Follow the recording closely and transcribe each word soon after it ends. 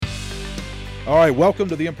All right, welcome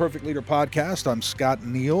to the Imperfect Leader Podcast. I'm Scott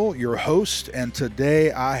Neal, your host, and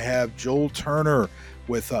today I have Joel Turner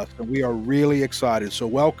with us, and we are really excited. So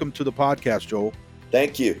welcome to the podcast, Joel.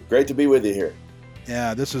 Thank you. Great to be with you here.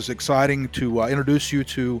 Yeah, this is exciting to introduce you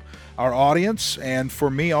to our audience, and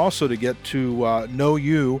for me also to get to know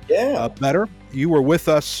you better. You were with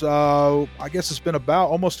us, I guess it's been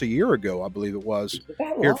about almost a year ago, I believe it was,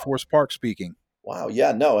 here at Forest Park speaking. Wow.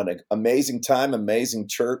 Yeah, no, an amazing time, amazing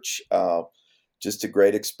church. Just a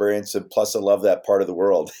great experience. And plus, I love that part of the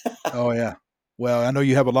world. Oh, yeah. Well, I know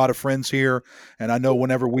you have a lot of friends here, and I know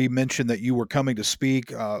whenever we mentioned that you were coming to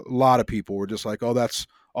speak, a lot of people were just like, oh, that's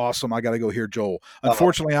awesome. I got to go hear Joel.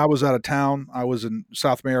 Unfortunately, I was out of town. I was in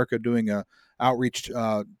South America doing a outreach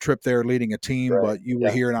trip there, leading a team, Right. but you were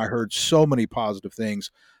here, and I heard so many positive things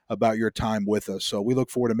about your time with us. So we look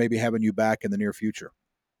forward to maybe having you back in the near future.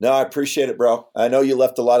 No, I appreciate it, bro. I know you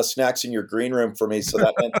left a lot of snacks in your green room for me, so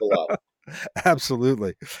that meant a lot.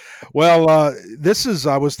 Absolutely. Well,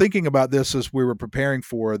 I was thinking about this as we were preparing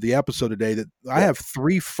for the episode today, that I have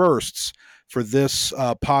three firsts for this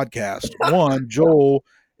podcast. One, Joel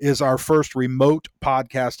is our first remote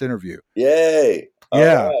podcast interview. Yay.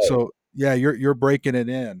 Yeah. Right. So you're breaking it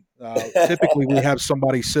in. Typically we have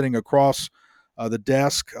somebody sitting across the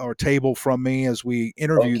desk or table from me as we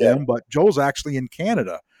interview them, but Joel's actually in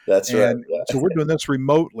Canada. That's right. Yeah. So we're doing this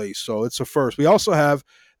remotely. So it's a first. We also have,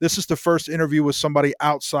 this is the first interview with somebody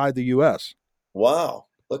outside the U.S. Wow.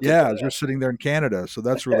 As you're sitting there in Canada. So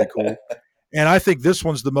that's really cool. And I think this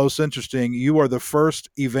one's the most interesting. You are the first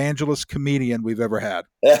evangelist comedian we've ever had.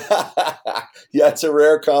 Yeah, it's a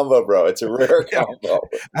rare combo, bro. It's a rare combo.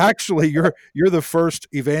 Actually, you're the first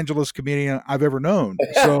evangelist comedian I've ever known.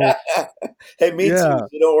 So hey, me too. So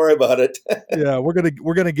don't worry about it. Yeah, we're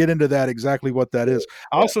gonna get into that, exactly what that is.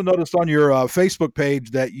 I also noticed on your Facebook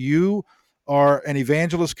page that you are an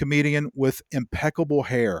evangelist comedian with impeccable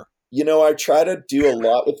hair. You know, I try to do a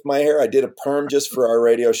lot with my hair. I did a perm just for our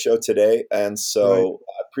radio show today. And so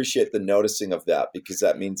I appreciate the noticing of that because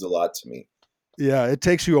that means a lot to me. Yeah, it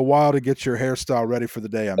takes you a while to get your hairstyle ready for the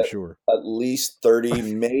day, I'm sure. At least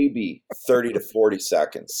 30, maybe 30 to 40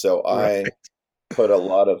 seconds. So I put a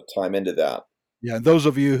lot of time into that. Yeah, and those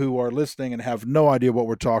of you who are listening and have no idea what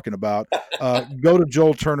we're talking about, go to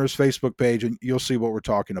Joel Turner's Facebook page and you'll see what we're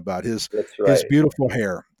talking about. His beautiful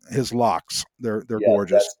hair, his locks, they're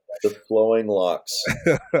gorgeous. The flowing locks.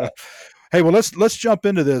 Hey, well, let's jump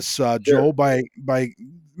into this, Joel. By let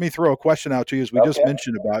me throw a question out to you, as we just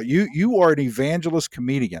mentioned about you. You are an evangelist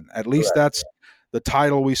comedian. At least that's the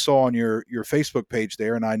title we saw on your Facebook page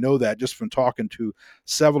there, and I know that just from talking to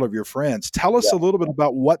several of your friends. Tell us a little bit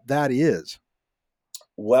about what that is.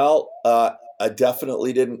 Well, I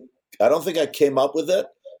definitely didn't. I don't think I came up with it.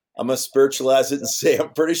 I'm going to spiritualize it and say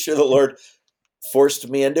I'm pretty sure the Lord forced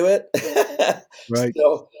me into it. Right.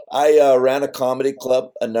 So I ran a comedy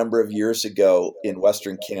club a number of years ago in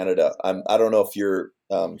Western Canada. I don't know if your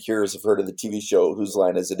hearers have heard of the TV show Whose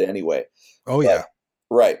Line Is It Anyway? Oh, yeah.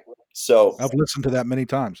 Right. So I've listened to that many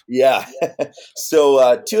times. Yeah.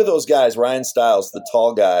 So two of those guys, Ryan Stiles, the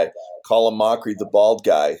tall guy, Colin Mockery, the bald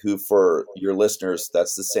guy, who for your listeners,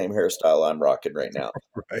 that's the same hairstyle I'm rocking right now.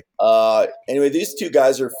 Right. Anyway, these two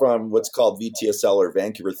guys are from what's called VTSL, or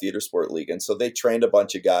Vancouver Theatre Sport League. And so they trained a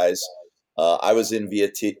bunch of guys. I was in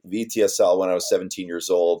VTSL when I was 17 years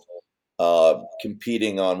old,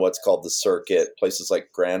 competing on what's called the circuit, places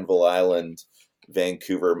like Granville Island,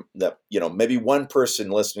 Vancouver. That, you know, maybe one person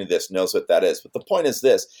listening to this knows what that is. But the point is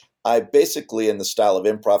this: I basically, in the style of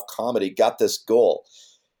improv comedy, got this goal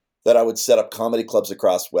that I would set up comedy clubs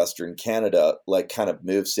across Western Canada, like kind of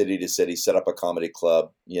move city to city, set up a comedy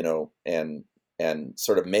club, you know, and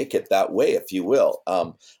sort of make it that way, if you will.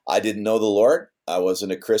 I didn't know the Lord. I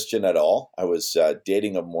wasn't a Christian at all. I was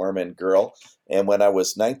dating a Mormon girl. And when I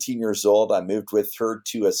was 19 years old, I moved with her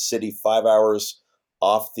to a city 5 hours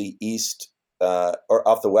off the or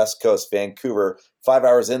off the West Coast, Vancouver, 5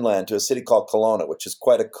 hours inland, to a city called Kelowna, which is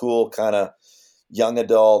quite a cool kind of young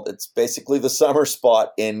adult. It's basically the summer spot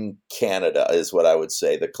in Canada, is what I would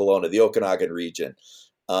say, the Kelowna, the Okanagan region.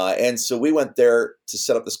 And so we went there to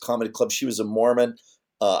set up this comedy club. She was a Mormon.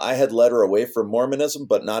 I had led her away from Mormonism,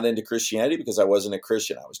 but not into Christianity because I wasn't a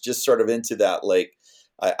Christian. I was just sort of into that, like,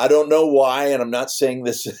 I don't know why, and I'm not saying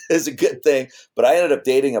this is a good thing, but I ended up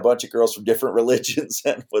dating a bunch of girls from different religions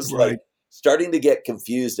and was like starting to get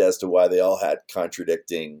confused as to why they all had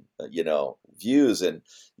contradicting, views, and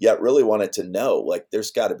yet really wanted to know, like,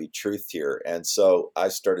 there's got to be truth here. And so I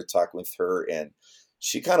started talking with her, and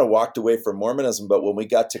she kind of walked away from Mormonism. But when we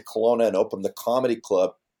got to Kelowna and opened the comedy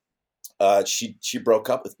club, she broke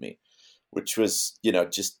up with me. which was,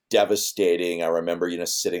 just devastating. I remember,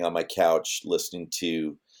 sitting on my couch listening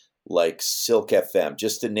to like Silk FM,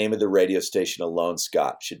 just the name of the radio station alone,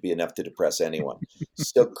 Scott, should be enough to depress anyone.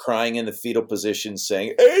 Still crying in the fetal position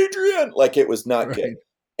saying, Adrian, like it was not good. Right.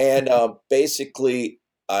 And basically,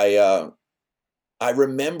 I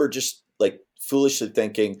remember just like foolishly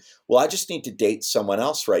thinking, well, I just need to date someone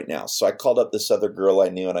else right now. So I called up this other girl I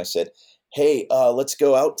knew and I said, hey, let's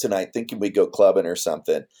go out tonight, thinking we'd go clubbing or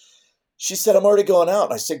something. She said, I'm already going out.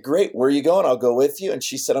 And I said, great, where are you going? I'll go with you. And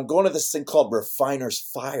she said, I'm going to this thing called Refiner's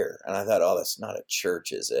Fire. And I thought, oh, that's not a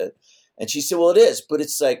church, is it? And she said, well, it is, but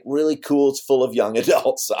it's like really cool. It's full of young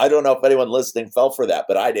adults. I don't know if anyone listening fell for that,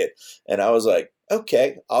 but I did. And I was like,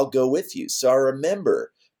 okay, I'll go with you. So I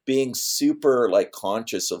remember being super like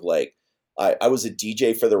conscious of like, I was a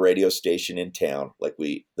DJ for the radio station in town, like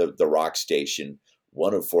the rock station,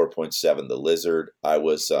 104.7 The Lizard. I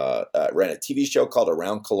was ran a TV show called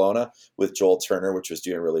Around Kelowna with Joel Turner, which was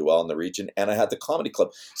doing really well in the region, and I had the comedy club.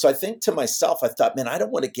 So I think to myself, I thought, man, I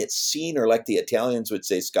don't want to get seen, or like the Italians would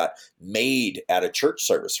say, Scott, made at a church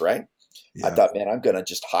service, right? Yeah. I thought, man, I'm going to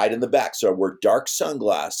just hide in the back. So I wore dark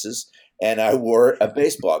sunglasses and I wore a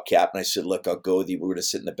baseball cap, and I said, look, I'll go with you. We're going to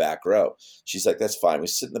sit in the back row. She's like, that's fine. We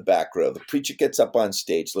sit in the back row. The preacher gets up on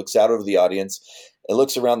stage, looks out over the audience, and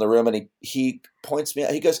looks around the room, and he points me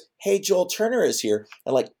out. He goes, hey, Joel Turner is here.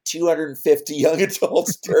 And like 250 young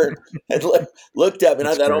adults turned and looked at me. And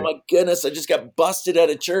I thought, great. Oh my goodness, I just got busted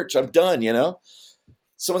out of church. I'm done,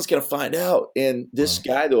 Someone's going to find out. And this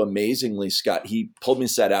guy, though, amazingly, Scott, he pulled me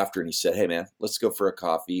aside after and he said, hey, man, let's go for a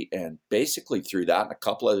coffee. And basically through that and a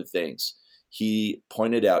couple other things, he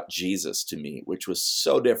pointed out Jesus to me, which was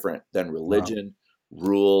so different than religion,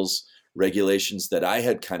 rules, regulations that I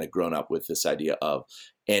had kind of grown up with this idea of.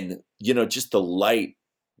 And, just the light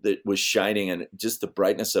that was shining and just the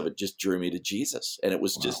brightness of it just drew me to Jesus. And it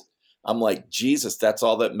was just, I'm like, Jesus, that's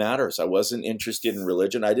all that matters. I wasn't interested in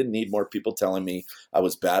religion. I didn't need more people telling me I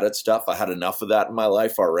was bad at stuff. I had enough of that in my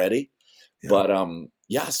life already. Yeah.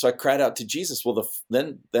 But so I cried out to Jesus. Well,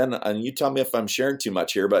 then, and you tell me if I'm sharing too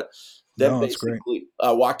much here, but then basically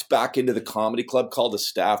I walked back into the comedy club, called a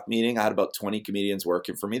staff meeting. I had about 20 comedians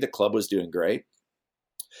working for me. The club was doing great.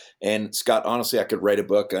 And Scott, honestly, I could write a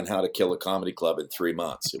book on how to kill a comedy club in 3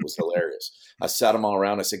 months. It was hilarious. I sat them all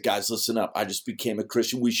around. I said, guys, listen up. I just became a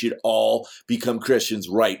Christian. We should all become Christians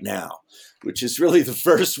right now, which is really the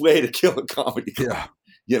first way to kill a comedy club.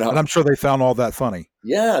 Yeah. And I'm sure they found all that funny.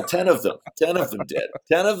 Yeah, 10 of them. 10 of them did.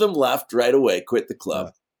 10 of them left right away, quit the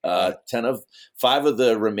club. 5 of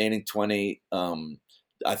the remaining 20,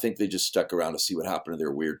 I think they just stuck around to see what happened to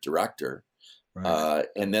their weird director. Right.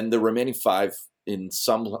 And then the remaining 5, in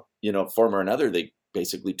some, form or another, they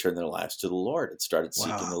basically turned their lives to the Lord and started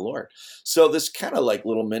seeking the Lord. So this kind of like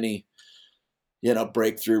little mini,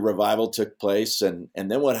 breakthrough revival took place. And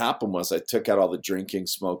then what happened was I took out all the drinking,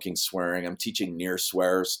 smoking, swearing. I'm teaching near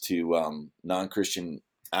swears to non-Christian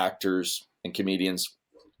actors and comedians.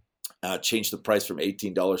 Changed the price from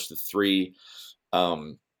 $18 to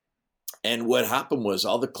 $3. And what happened was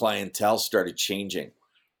all the clientele started changing.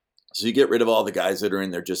 So you get rid of all the guys that are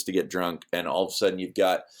in there just to get drunk. And all of a sudden you've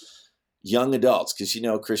got young adults, because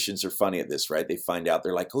Christians are funny at this, right? They find out,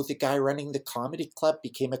 they're like, oh, the guy running the comedy club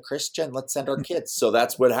became a Christian. Let's send our kids. So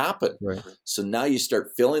that's what happened. Right. So now you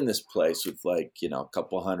start filling this place with like, a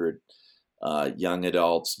couple hundred young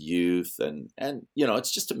adults, youth, and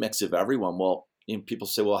it's just a mix of everyone. Well, people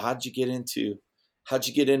say, well, how'd you get into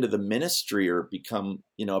the ministry or become,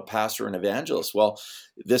 a pastor and evangelist? Well,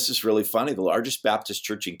 this is really funny. The largest Baptist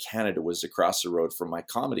church in Canada was across the road from my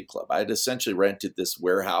comedy club. I had essentially rented this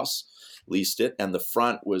warehouse, leased it, and the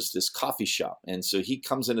front was this coffee shop. And so he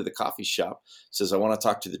comes into the coffee shop, says, I want to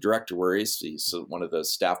talk to the director. Where is he? So one of the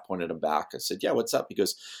staff pointed him back. I said, yeah, what's up? He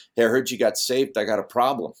goes, hey, I heard you got saved. I got a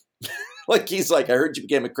problem. He's like, I heard you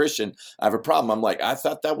became a Christian. I have a problem. I'm like, I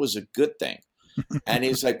thought that was a good thing. And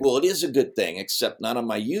he's like, well, it is a good thing, except none of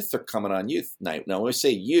my youth are coming on youth night. Now, when I say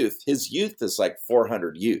youth, his youth is like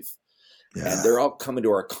 400 youth. Yeah. And they're all coming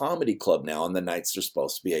to our comedy club now on the nights they're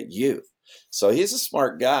supposed to be at youth. So he's a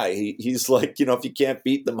smart guy. He's like, if you can't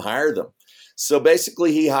beat them, hire them. So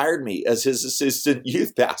basically he hired me as his assistant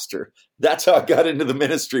youth pastor. That's how I got into the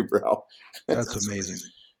ministry, bro. That's amazing.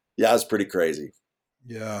 Yeah, it's pretty crazy.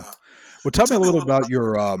 Yeah. Well, tell me a little about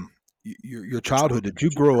your childhood. Did you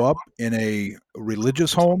grow up in a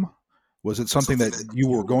religious home? Was it something that you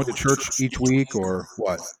were going to church each week or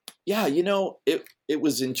what? Yeah, it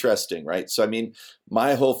was interesting, right? So,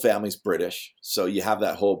 my whole family's British. So you have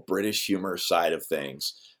that whole British humor side of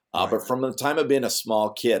things. Right. But from the time of being a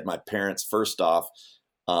small kid, my parents, first off,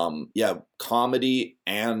 Yeah, comedy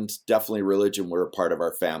and definitely religion were a part of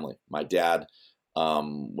our family. My dad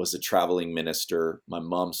was a traveling minister. My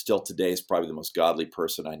mom still today is probably the most godly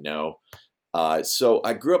person I know. So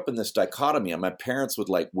I grew up in this dichotomy, and my parents would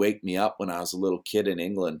like wake me up when I was a little kid in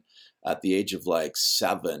England at the age of like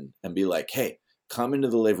 7 and be like, "Hey, come into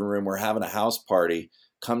the living room. We're having a house party.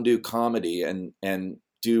 Come do comedy and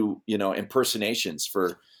do, impersonations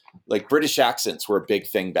for like British accents were a big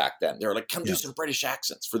thing back then. They were like, come do Yeah. some British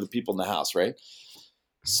accents for the people in the house, right?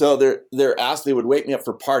 So they're asked, they would wake me up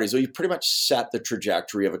for parties. Well, you pretty much set the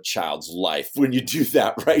trajectory of a child's life when you do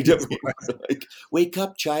that, right? I mean, like, wake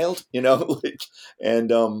up, child, like,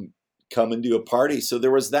 and come and do a party. So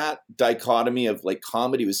there was that dichotomy of like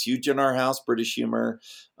comedy was huge in our house. British humor,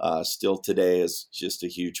 still today is just a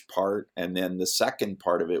huge part. And then the second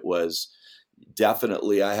part of it was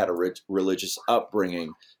definitely I had a religious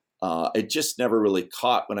upbringing. It just never really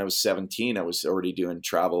caught. When I was 17, I was already doing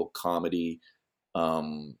travel comedy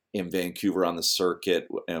in Vancouver on the circuit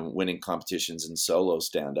and winning competitions in solo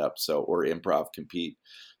stand up, or improv compete.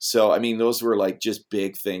 So, I mean, those were like just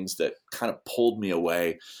big things that kind of pulled me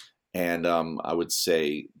away. And I would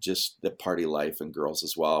say just the party life and girls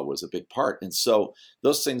as well was a big part. And so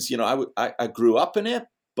those things, I grew up in it,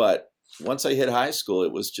 but once I hit high school,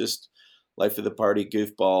 it was just life of the party,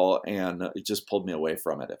 goofball, and it just pulled me away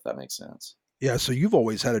from it, if that makes sense. Yeah. So you've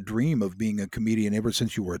always had a dream of being a comedian ever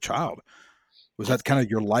since you were a child. Was I that kind think,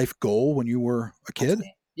 of your life goal when you were a I kid?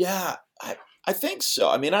 think, yeah, I think so.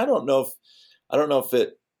 I mean, I don't know if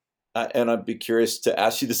it, and I'd be curious to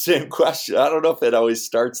ask you the same question. I don't know if it always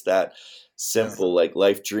starts that Yeah. simple, like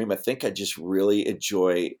life dream. I think I just really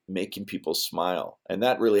enjoy making people smile, and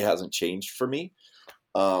that really hasn't changed for me.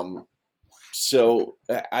 Um, so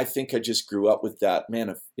I think I just grew up with that.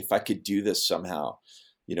 Man, if I could do this somehow,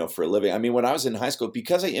 for a living. I mean, when I was in high school,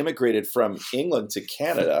 because I immigrated from England to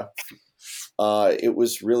Canada, it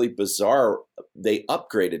was really bizarre. They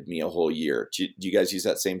upgraded me a whole year. Do you guys use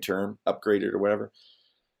that same term, upgraded or whatever?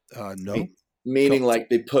 No. Meaning Tell, like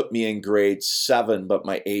they put me in grade 7, but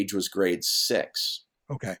my age was grade 6.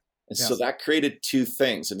 okay. And Yeah. so that created two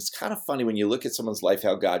things. And it's kind of funny when you look at someone's life,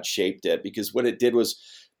 how God shaped it, because what it did was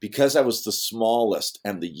because I was the smallest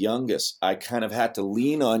and the youngest, I kind of had to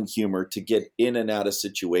lean on humor to get in and out of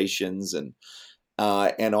situations. And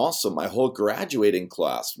also my whole graduating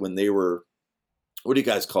class, when they were, what do you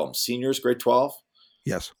guys call them? Seniors, grade 12?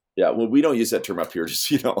 Yes. Yeah, well, we don't use that term up here, just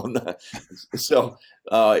so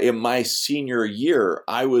in my senior year,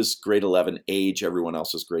 I was grade 11 age. Everyone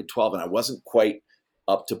else was grade 12, and I wasn't quite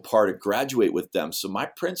up to par to graduate with them. So my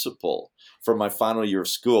principal for my final year of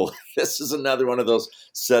school, this is another one of those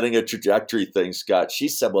setting a trajectory things, Scott. She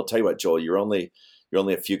said, "Well, tell you what, Joel, you're only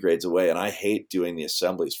a few grades away, and I hate doing the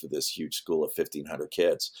assemblies for this huge school of 1,500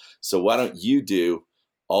 kids. So why don't you do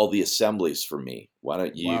all the assemblies for me? Why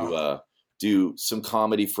don't Wow. you?" Do some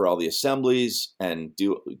comedy for all the assemblies and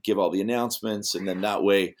give all the announcements, and then that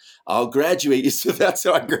way I'll graduate you. So that's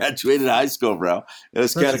how I graduated high school, bro. It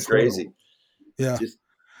was That's kind of incredible. crazy. Yeah. Just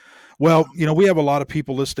Well, we have a lot of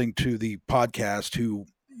people listening to the podcast who,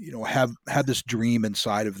 have had this dream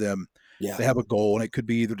inside of them. yeah, They have a goal, and it could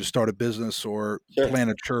be either to start a business or sure, plant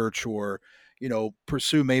a church or,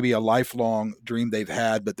 pursue maybe a lifelong dream they've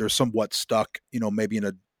had, but they're somewhat stuck, maybe in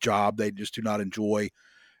a job they just do not enjoy.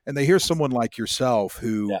 And they hear someone like yourself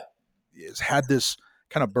who yeah, has had this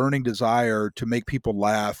kind of burning desire to make people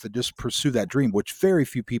laugh and just pursue that dream, which very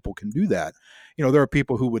few people can do that. There are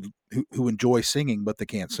people who enjoy singing but they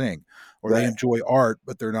can't sing, or they right, enjoy art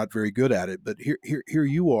but they're not very good at it. But here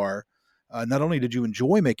you are. Not only did you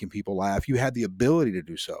enjoy making people laugh, you had the ability to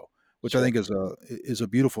do so, which I sure, think is a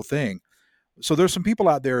beautiful thing. So there's some people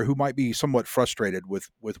out there who might be somewhat frustrated with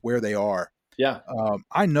where they are. yeah,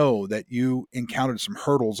 I know that you encountered some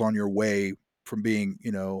hurdles on your way from being,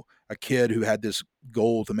 a kid who had this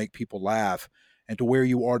goal to make people laugh, and to where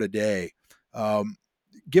you are today. Um,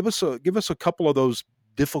 give us a couple of those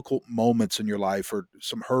difficult moments in your life, or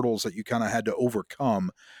some hurdles that you kind of had to overcome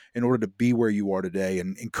in order to be where you are today,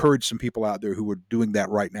 and encourage some people out there who are doing that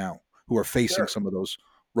right now, who are facing sure. some of those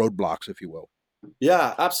roadblocks, if you will.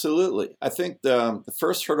 Yeah, absolutely. I think the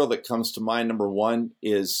first hurdle that comes to mind, number one,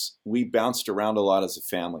 is we bounced around a lot as a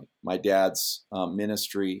family. My dad's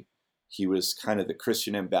ministry, he was kind of the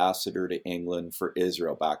Christian ambassador to England for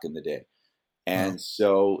Israel back in the day. Uh,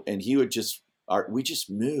 And he would we just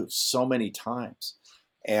moved so many times.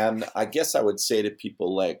 And I guess I would say to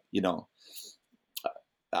people like,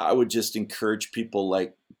 I would just encourage people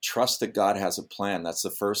like, trust that God has a plan. That's the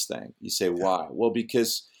first thing. You say, yeah, why? Well,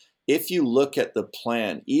 because if you look at the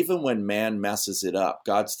plan, even when man messes it up,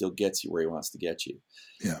 God still gets you where he wants to get you.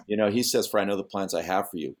 Yeah. He says, for I know the plans I have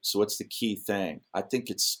for you. So what's the key thing? I think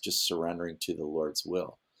it's just surrendering to the Lord's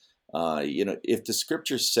will. If the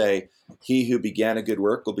scriptures say he who began a good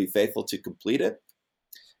work will be faithful to complete it,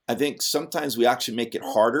 I think sometimes we actually make it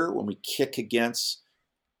harder when we kick against,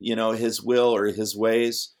 his will or his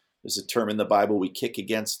ways. There's a term in the Bible, we kick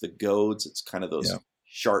against the goads. It's kind of those Yeah.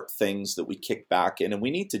 sharp things that we kick back in, and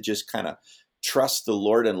we need to just kind of trust the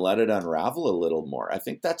Lord and let it unravel a little more. I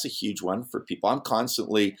think that's a huge one for people.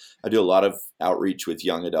 I do a lot of outreach with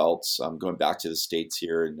young adults. I'm going back to the States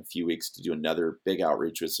here in a few weeks to do another big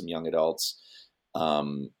outreach with some young adults.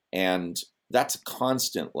 And that's a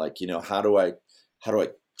constant, like, how do I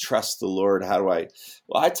trust the Lord?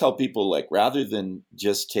 I tell people, like, rather than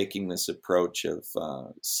just taking this approach of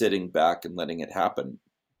sitting back and letting it happen,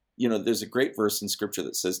 there's a great verse in scripture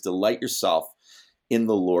that says, delight yourself in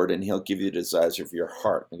the Lord and he'll give you the desires of your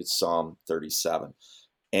heart. I think it's Psalm 37.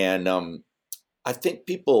 And I think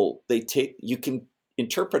you can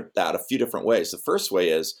interpret that a few different ways. The first way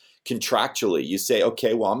is contractually. You say,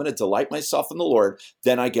 okay, well, I'm going to delight myself in the Lord,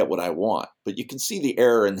 then I get what I want. But you can see the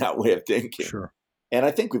error in that way of thinking. Sure. And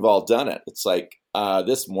I think we've all done it. It's like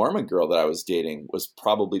this Mormon girl that I was dating was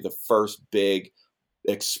probably the first big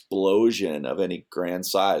explosion of any grand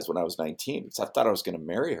size when I was 19, because I thought I was going to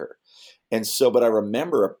marry her. And so, but I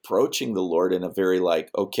remember approaching the Lord in a very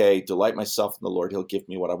okay, delight myself in the Lord, he'll give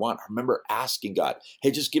me what I want. I remember asking God,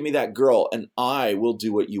 hey, just give me that girl and I will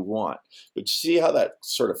do what you want. But you see how that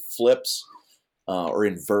sort of flips or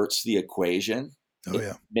inverts the equation? Oh,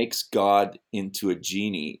 yeah. It makes God into a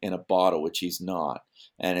genie in a bottle, which he's not.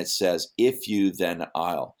 And it says, if you, then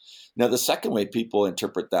I'll. Now, the second way people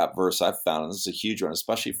interpret that verse I've found, and this is a huge one,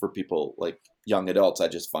 especially for people like young adults, I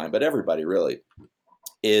just find, but everybody really,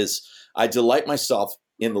 is I delight myself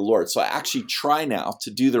in the Lord. So I actually try now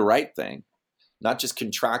to do the right thing, not just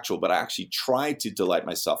contractual, but I actually try to delight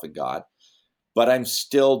myself in God, but I'm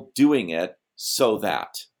still doing it so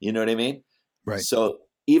that, you know what I mean? Right. So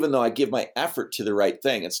even though I give my effort to the right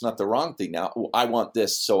thing, it's not the wrong thing now. I want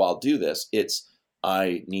this, so I'll do this. It's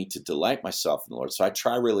I need to delight myself in the Lord. So I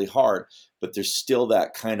try really hard, but there's still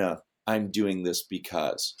that kind of I'm doing this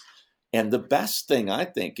because. And the best thing, I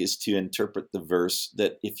think, is to interpret the verse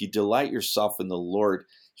that if you delight yourself in the Lord,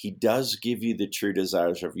 he does give you the true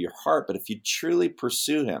desires of your heart. But if you truly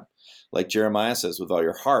pursue him, like Jeremiah says, with all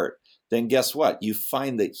your heart, then guess what? You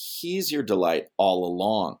find that he's your delight all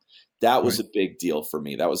along. That was a big deal for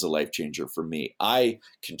me. That was a life changer for me. I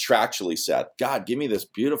contractually said, God, give me this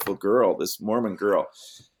beautiful girl, this Mormon girl.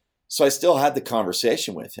 So I still had the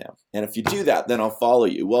conversation with him. And if you do that, then I'll follow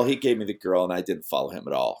you. Well, he gave me the girl and I didn't follow him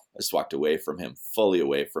at all. I just walked away from him, fully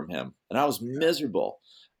away from him. And I was miserable.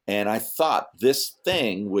 And I thought this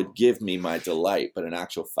thing would give me my delight. But in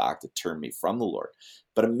actual fact, it turned me from the Lord.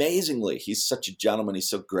 But amazingly, he's such a gentleman. He's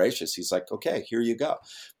so gracious. He's like, okay, here you go.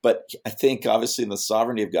 But I think obviously in the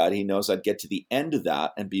sovereignty of God, he knows I'd get to the end of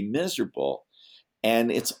that and be miserable.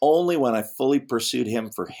 And it's only when I fully pursued him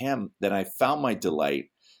for him that I found my delight.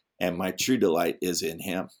 And my true delight is in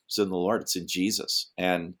him. It's in the Lord. It's in Jesus.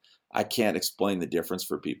 And I can't explain the difference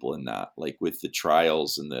for people in that. Like with the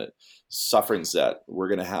trials and the sufferings that we're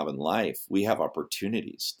going to have in life, we have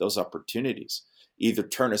opportunities. Those opportunities either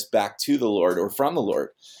turn us back to the Lord or from the Lord.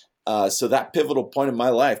 So that pivotal point in my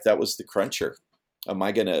life, that was the cruncher. Am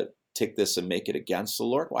I going to take this and make it against the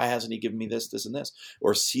Lord? Why hasn't he given me this, this, and this?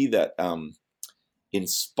 Or see that in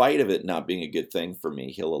spite of it not being a good thing for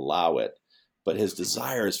me, he'll allow it. But his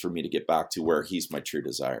desire is for me to get back to where he's my true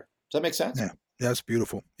desire. Does that make sense? Yeah, that's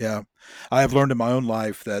beautiful. Yeah. I have learned in my own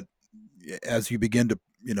life that as you begin to,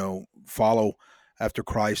 follow after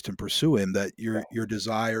Christ and pursue him, that your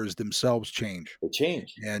desires themselves change. They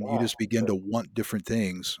change. And you just begin to want different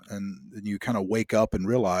things. And then you kind of wake up and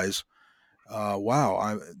realize,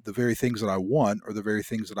 wow, the very things that I want are the very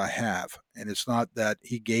things that I have. And it's not that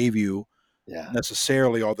he gave you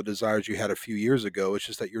necessarily all the desires you had a few years ago. It's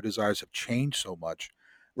just that your desires have changed so much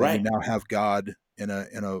that you now have God in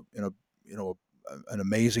an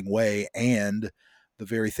amazing way, and the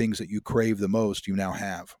very things that you crave the most, you now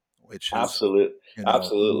have, which is absolutely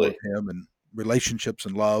more of him and relationships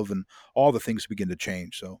and love and all the things begin to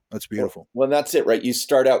change. So that's beautiful. Well, that's it, right? You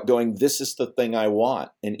start out going, this is the thing I want.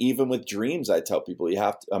 And even with dreams, I tell people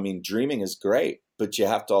dreaming is great, but you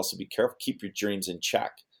have to also be careful, keep your dreams in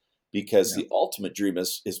check, because the ultimate dream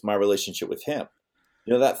is my relationship with him.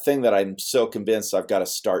 That thing that I'm so convinced I've got to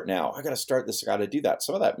start now. I got to start this. I got to do that.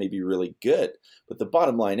 Some of that may be really good, but the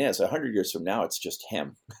bottom line is 100 years from now, it's just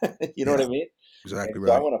him. You know what I mean? Exactly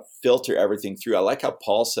So I right. want to filter everything through. I like how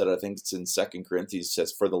Paul said, I think it's in Second Corinthians,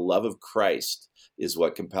 says, for the love of Christ is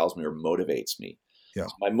what compels me or motivates me. Yeah.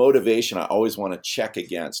 So my motivation, I always want to check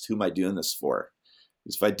against, who am I doing this for?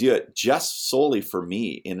 Because if I do it just solely for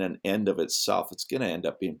me in an end of itself, it's going to end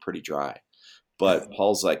up being pretty dry. Yeah. But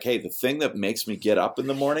Paul's like, hey, the thing that makes me get up in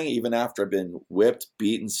the morning, even after I've been whipped,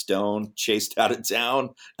 beaten, stoned, chased out of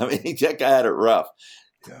town, I mean, that guy had it rough.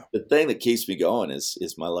 Yeah. The thing that keeps me going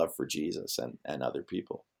is my love for Jesus and other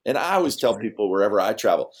people. And I always That's tell right. people wherever I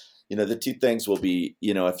travel, the two things will be,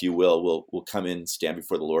 if you will come in and stand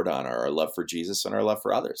before the Lord on our love for Jesus and our love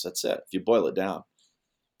for others. That's it. If you boil it down.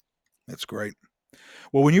 That's great.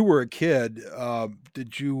 Well, when you were a kid,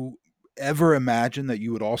 did you ever imagine that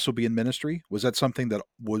you would also be in ministry? Was that something that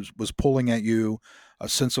was pulling at you, a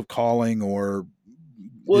sense of calling, or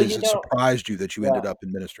Well, is it surprised you that you yeah, ended up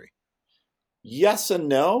in ministry? yes and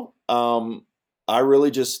no. I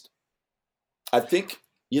really just, I think,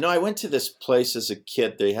 I went to this place as a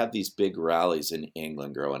kid. They had these big rallies in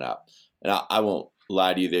England growing up. And I won't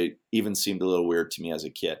lie to you, they even seemed a little weird to me as a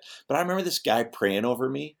kid. But I remember this guy praying over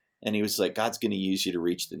me, and he was like, God's going to use you to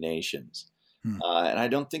reach the nations. Hmm. And I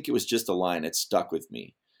don't think it was just a line, it stuck with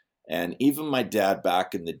me. And even my dad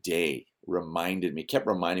back in the day kept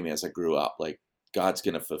reminding me as I grew up, like, God's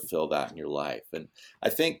going to fulfill that in your life. And I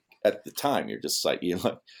think at the time, you're just like,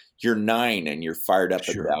 you're 9 and you're fired up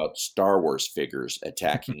Sure. about Star Wars figures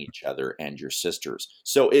attacking each other and your sisters.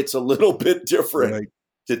 So it's a little bit different Right.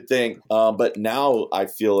 to think. But now I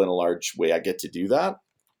feel in a large way I get to do that.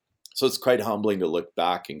 So it's quite humbling to look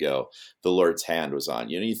back and go, the Lord's hand was on.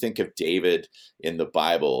 You think of David in the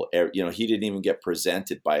Bible, he didn't even get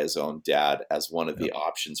presented by his own dad as one of Yep. the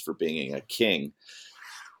options for being a king.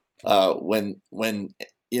 When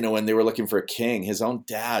they were looking for a king, his own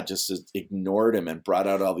dad just ignored him and brought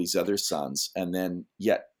out all these other sons. And then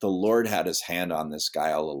yet the Lord had his hand on this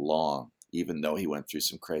guy all along, even though he went through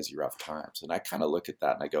some crazy rough times. And I kind of look at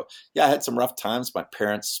that and I go, yeah, I had some rough times. My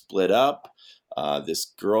parents split up. This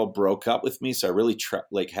girl broke up with me. So I really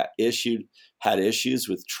had issues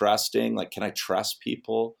with trusting. Like, can I trust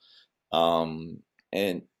people? And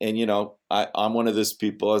I'm one of those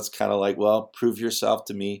people. It's kind of like, well, prove yourself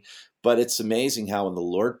to me. But it's amazing how when the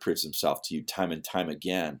Lord proves himself to you time and time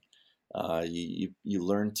again, you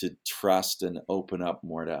learn to trust and open up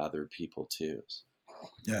more to other people too.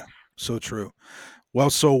 Yeah. So true. Well,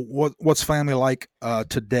 so what's family like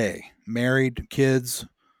today? Married, kids?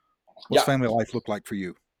 What's Yeah, family life look like for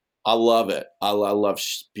you? I love it. I love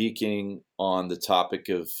speaking on the topic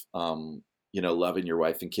of, loving your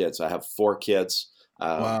wife and kids. I have 4 kids.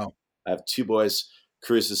 Wow. I have 2 boys.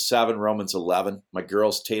 Cruz is 7, Roman's 11. My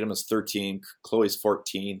girls, Tatum is 13, Chloe's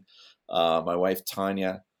 14. My wife,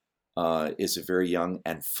 Tanya, is a very young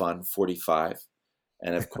and fun 45.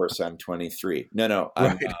 And of course, I'm 23. No,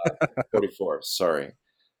 I'm Right. 44. Sorry.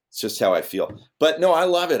 It's just how I feel. But no, I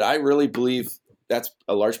love it. I really believe that's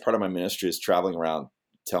a large part of my ministry is traveling around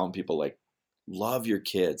telling people, like, love your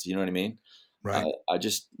kids. You know what I mean? Right. I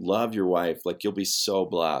just love your wife. Like, you'll be so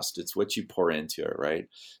blessed. It's what you pour into it, right?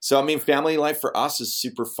 So, I mean, family life for us is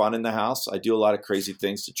super fun in the house. I do a lot of crazy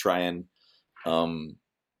things to try and,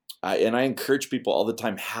 I encourage people all the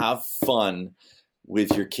time, have fun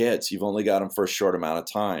with your kids. You've only got them for a short amount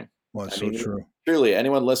of time. Well, it's I so mean, true. truly,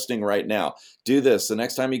 anyone listening right now, do this the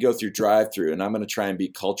next time you go through drive-through. And I'm going to try and be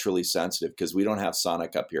culturally sensitive because we don't have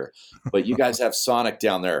Sonic up here, but you guys have Sonic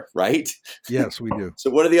down there, right? Yes, we do. So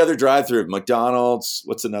what are the other drive-through? McDonald's.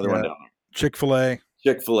 What's another one Yeah. down there? Chick-fil-A.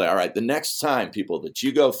 Chick-fil-A. All right. The next time, people, that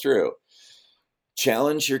you go through,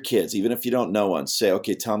 challenge your kids, even if you don't know one. Say,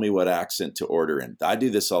 okay, tell me what accent to order in. I do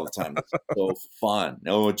this all the time. It's so fun.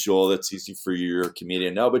 No, Joel, that's easy for you. You're a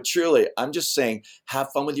comedian. No, but truly, I'm just saying,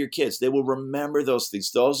 have fun with your kids. They will remember those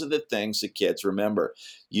things. Those are the things that kids remember.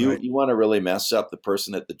 You Right. you want to really mess up the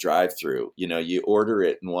person at the drive-through. You order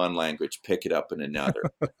it in one language, pick it up in another,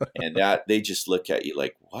 and that they just look at you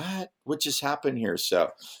like, what just happened here?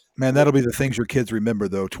 So, Man, that'll be the things your kids remember,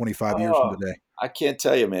 though, 25 years from oh, today. I can't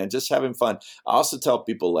tell you, man. Just having fun. I also tell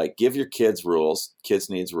people, like, give your kids rules. Kids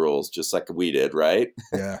needs rules, just like we did, right?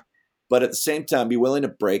 Yeah, But at the same time, be willing to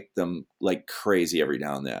break them like crazy every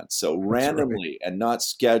now and then. So that's right. randomly and not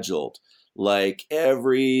scheduled, like I don't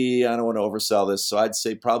want to oversell this. So I'd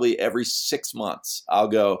say probably every 6 months, I'll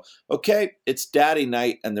go, okay, it's daddy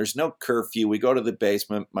night and there's no curfew. We go to the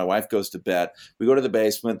basement. My wife goes to bed. We go to the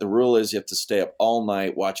basement. The rule is you have to stay up all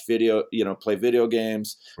night, watch video, play video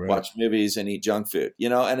games, Right. watch movies and eat junk food,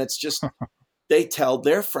 and it's just, they tell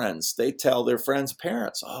their friends, they tell their friends'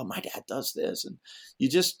 parents, oh, my dad does this. And you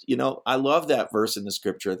just, I love that verse in the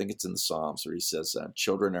scripture. I think it's in the Psalms where he says,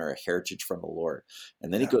 children are a heritage from the Lord.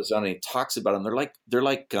 And then he goes on and he talks about them. They're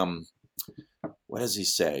like, what does he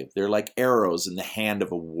say? They're like arrows in the hand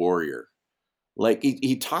of a warrior. Like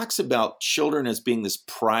he talks about children as being this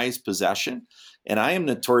prized possession. And I am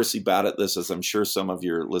notoriously bad at this, as I'm sure some of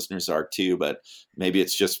your listeners are too, but maybe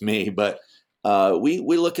it's just me. But we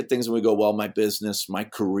look at things and we go, well, my business, my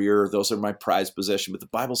career, those are my prized possession. But the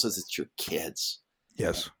Bible says it's your kids.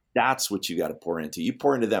 Yes. That's what you got to pour into. You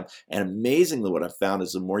pour into them. And amazingly, what I've found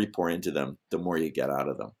is the more you pour into them, the more you get out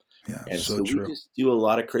of them. Yeah, And so so true. we just do a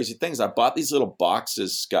lot of crazy things. I bought these little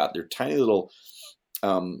boxes, Scott. They're tiny little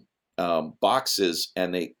boxes,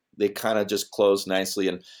 and they kind of just close nicely.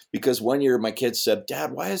 And because one year my kids said,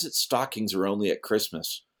 Dad, why is it stockings are only at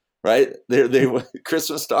Christmas? Right? They were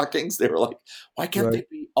Christmas stockings. They were like, why can't they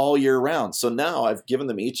be all year round? So now I've given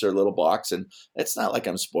them each their little box, and it's not like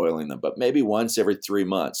I'm spoiling them, but maybe once every 3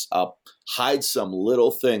 months, I'll hide some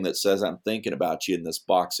little thing that says I'm thinking about you in this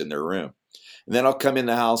box in their room. And then I'll come in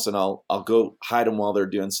the house and I'll go hide them while they're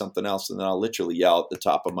doing something else. And then I'll literally yell at the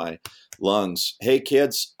top of my lungs, hey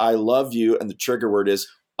kids, I love you. And the trigger word is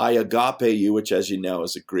I agape you, which, as you know,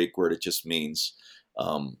 is a Greek word. It just means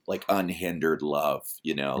like unhindered love,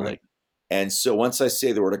 like. And so once I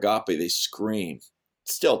say the word agape, they scream.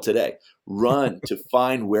 Still today, run to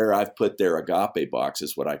find where I've put their agape box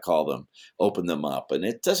is what I call them. Open them up, and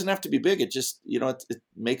it doesn't have to be big. It just it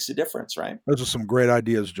makes a difference, right? Those are some great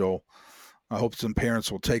ideas, Joel. I hope some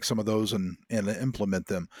parents will take some of those and implement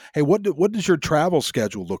them. Hey, what does your travel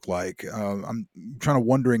schedule look like? I'm trying to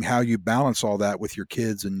wondering how you balance all that with your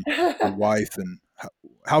kids and your wife, and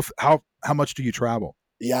how much do you travel?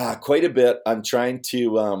 Yeah, quite a bit. I'm trying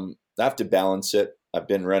to. I have to balance it. I've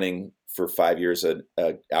been running for 5 years an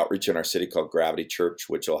outreach in our city called Gravity Church,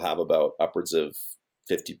 which will have about upwards of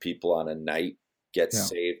 50 people on a night get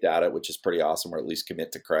saved at it, which is pretty awesome, or at least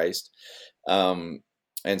commit to Christ.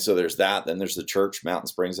 And so there's that. Then there's the church, Mountain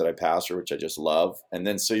Springs, that I pastor, which I just love. And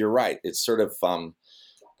then, so you're right. It's sort of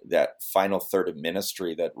that final third of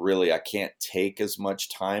ministry that really I can't take as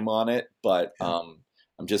much time on it, but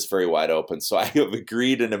I'm just very wide open. So I have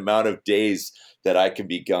agreed an amount of days that I can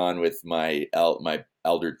be gone with my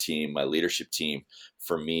elder team, my leadership team,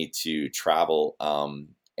 for me to travel.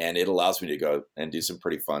 And it allows me to go and do some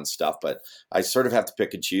pretty fun stuff. But I sort of have to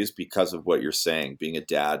pick and choose because of what you're saying, being a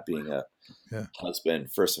dad, being a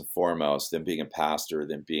husband, first and foremost, then being a pastor,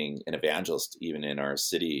 then being an evangelist, even in our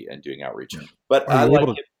city and doing outreach. Yeah. But I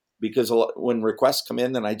like it because when requests come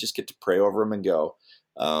in, then I just get to pray over them and go,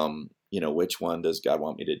 which one does God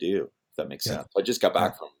want me to do? If that makes sense. I just got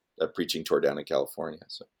back from a preaching tour down in California.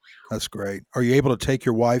 So that's great. Are you able to take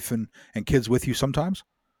your wife and kids with you sometimes?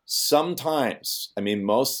 Sometimes. I mean,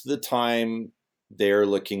 most of the time they're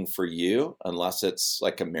looking for you, unless it's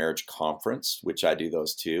like a marriage conference, which I do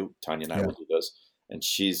those too. Tanya and I will do those. And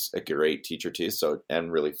she's a great teacher too,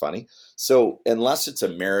 and really funny. So unless it's a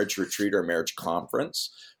marriage retreat or a marriage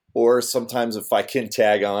conference, or sometimes if I can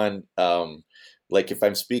tag on, like if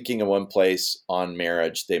I'm speaking in one place on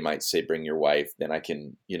marriage, they might say, bring your wife. Then I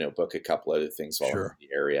can, book a couple other things while I'm in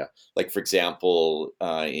the area. Like, for example,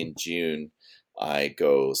 in June, I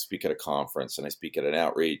go speak at a conference, and I speak at an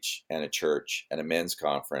outreach and a church and a men's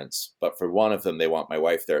conference. But for one of them, they want my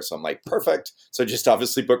wife there. So I'm like, perfect. So just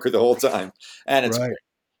obviously book her the whole time. And it's great.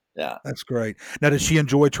 Yeah. That's great. Now, does she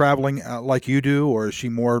enjoy traveling like you do, or does she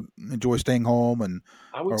more enjoy staying home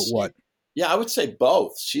what? Yeah, I would say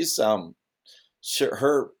both. She's,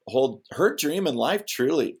 her dream in life,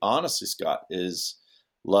 truly, honestly, Scott, is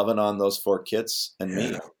loving on those 4 kids and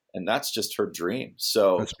me. And that's just her dream.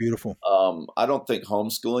 So that's beautiful. I don't think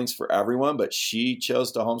homeschooling's for everyone, but she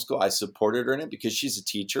chose to homeschool. I supported her in it because she's a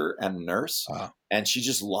teacher and a nurse, and she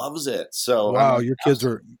just loves it. So wow, your kids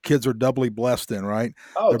are doubly blessed then, right?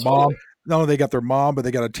 Oh, their totally. Mom, not only they got their mom, but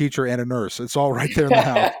they got a teacher and a nurse. It's all right there in the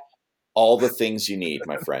house. All the things you need,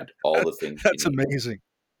 my friend. All the things. That's you need. Amazing.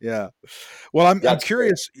 Yeah. Well, I'm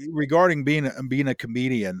curious regarding being a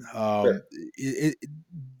comedian. Sure.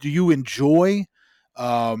 Do you enjoy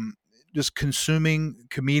just consuming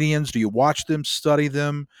comedians? Do you watch them, study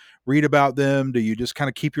them, read about them? Do you just kind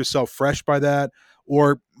of keep yourself fresh by that?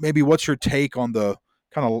 Or maybe what's your take on the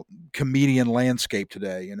kind of comedian landscape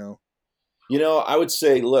today? I would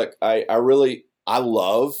say, look, I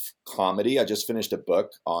love comedy. I just finished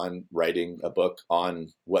writing a book on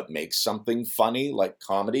what makes something funny, like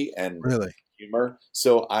comedy and humor.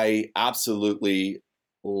 So I absolutely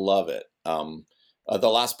love it. The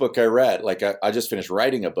last book I read, I just finished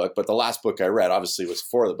writing a book, but the last book I read, obviously was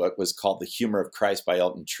for the book, was called The Humor of Christ by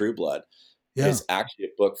Elton Trueblood. Yeah. is actually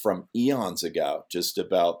a book from eons ago, just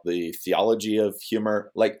about the theology of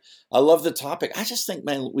humor. Like, I love the topic. I just think,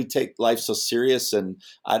 man, we take life so serious, and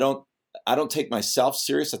I don't take myself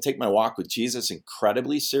serious. I take my walk with Jesus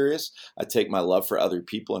incredibly serious. I take my love for other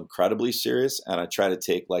people incredibly serious, and I try to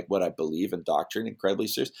take like what I believe in doctrine incredibly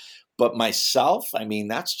serious. But myself, I mean,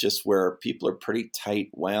 that's just where people are pretty tight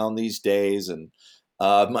wound these days, and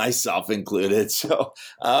myself included. So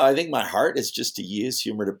I think my heart is just to use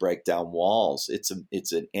humor to break down walls. It's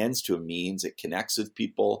an ends to a means. It connects with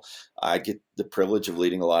people. I get the privilege of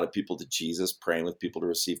leading a lot of people to Jesus, praying with people to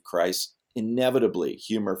receive Christ. Inevitably,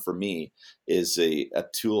 humor for me is a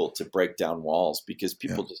tool to break down walls, because Yeah.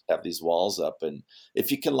 people just have these walls up, and if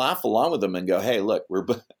you can laugh along with them and go, "Hey, look,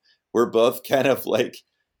 we're both kind of like,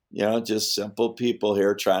 just simple people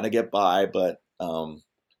here trying to get by," but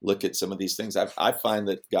look at some of these things. I find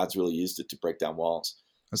that God's really used it to break down walls.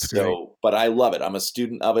 That's great. So, but I love it. I'm a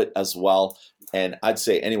student of it as well. And I'd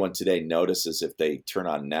say anyone today notices if they turn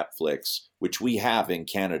on Netflix, which we have in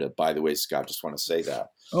Canada, by the way, Scott, just want to say that.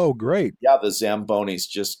 Oh, great. Yeah, the Zambonis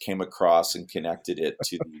just came across and connected it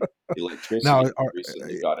to the Now, electricity we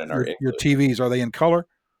recently got in our your igloo. TVs, are they in color?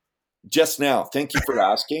 Just now. Thank you for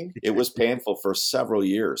asking. It was painful for several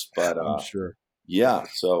years, but I'm sure. yeah.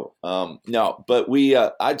 So no, but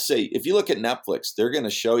I'd say if you look at Netflix, they're going to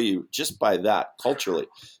show you just by that culturally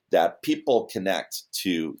that people connect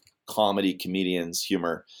to comedy, comedians,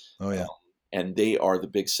 humor, Oh, um, yeah. and they are the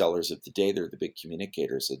big sellers of the day. They're the big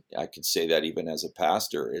communicators. And I could say that even as a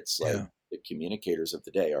pastor, it's like Yeah. the communicators of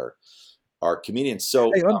the day are comedians.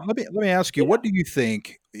 So Hey, let me ask you, yeah, what do you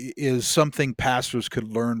think is something pastors could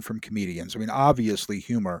learn from comedians? I mean, obviously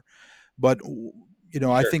humor, but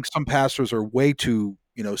I sure, think some pastors are way too,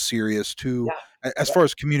 serious, too, yeah. as far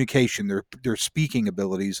as communication, their speaking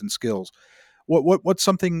abilities and skills. What's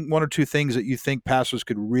something, one or two things that you think pastors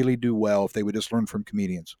could really do well if they would just learn from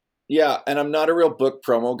comedians? Yeah, and I'm not a real book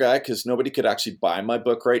promo guy because nobody could actually buy my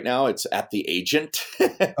book right now. It's at the agent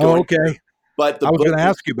Oh, going through. okay. But the I was book going to is,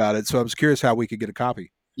 ask you about it, so I was curious how we could get a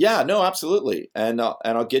copy. yeah, no, absolutely, and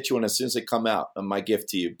I'll get you one as soon as they come out. My gift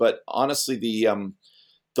to you. But honestly,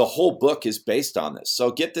 the whole book is based on this.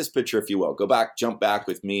 So get this picture, if you will. Go back, jump back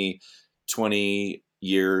with me 20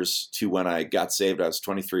 years to when I got saved. I was a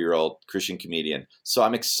 23-year-old Christian comedian. So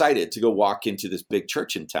I'm excited to go walk into this big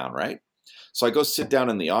church in town, right? So I go sit down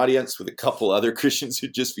in the audience with a couple other Christians who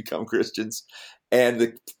just become Christians. And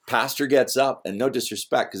the pastor gets up, and no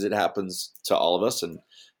disrespect, because it happens to all of us. And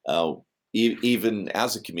uh, even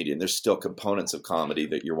as a comedian, there's still components of comedy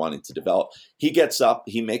that you're wanting to develop. He gets up,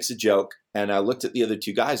 he makes a joke. And I looked at the other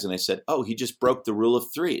two guys and I said, "Oh, he just broke the rule of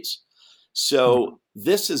threes." Hmm. So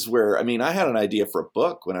this is where, I mean, I had an idea for a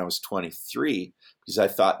book when I was 23, because I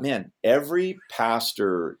thought, man, every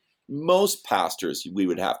pastor, most pastors, we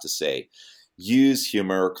would have to say, use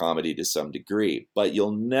humor or comedy to some degree, but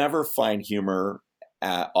you'll never find humor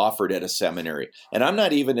offered at a seminary. And I'm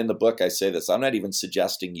not even in the book, I say this, I'm not even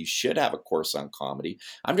suggesting you should have a course on comedy.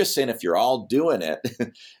 I'm just saying if you're all doing it,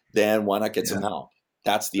 then why not get some Yeah, help?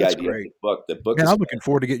 That's the that's idea of great. the book. The book Man, is, I'm looking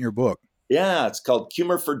forward to getting your book. yeah, it's called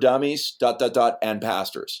Humor for Dummies, dot, dot, dot, and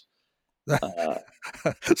Pastors. Uh,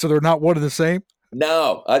 So they're not one and the same?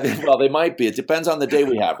 no, well, they might be. It depends on the day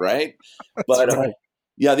we have, right? That's But right.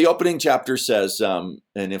 yeah, the opening chapter says, and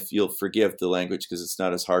if you'll forgive the language because it's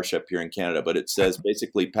not as harsh up here in Canada, but it says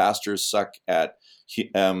basically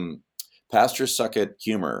um, pastors suck at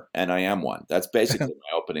humor, and I am one. That's basically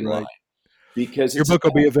my opening line Right. because Your it's book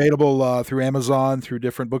will be available through Amazon, through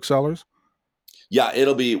different booksellers? yeah,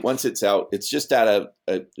 it'll be once it's out. It's just at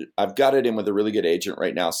I've got it in with a really good agent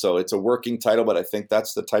right now, so it's a working title, but I think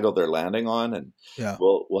that's the title they're landing on, and Yeah.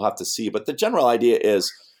 we'll have to see. But the general idea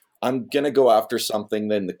is I'm going to go after something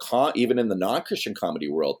then even in the non-Christian comedy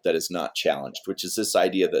world that is not challenged, which is this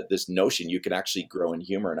idea that this notion you can actually grow in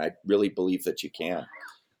humor, and I really believe that you can.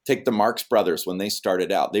 Take the Marx Brothers when they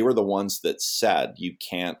started out. They were the ones that said you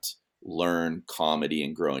can't learn comedy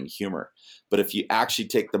and grow in humor. But if you actually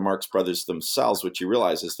take the Marx Brothers themselves, what you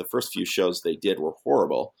realize is the first few shows they did were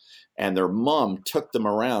horrible. And their mom took them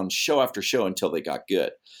around show after show until they got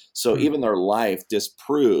good. So Hmm. even their life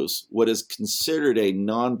disproves what is considered a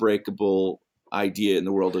non breakable idea in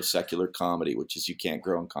the world of secular comedy, which is you can't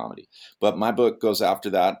grow in comedy. But my book goes after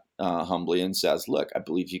that humbly and says, look, I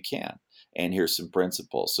believe you can. And here's some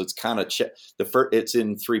principles. So it's kind of it's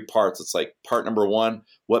in three parts. It's like part number one,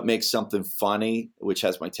 what makes something funny, which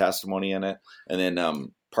has my testimony in it, and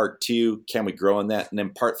then part two, can we grow in that, and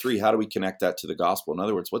then part three, how do we connect that to the gospel? In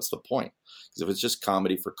other words, what's the point? Because if it's just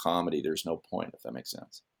comedy for comedy, there's no point. If that makes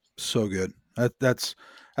sense. So good. That's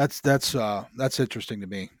that's interesting to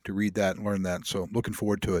me to read that and learn that. So looking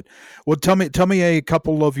forward to it. Well, tell me a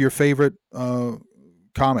couple of your favorite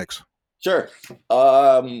comics. Sure.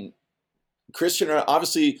 Christian,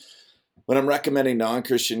 obviously, when I'm recommending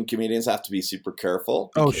non-Christian comedians, I have to be super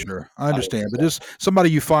careful Oh, because sure, I I, understand, but just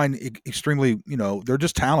somebody you find extremely, they're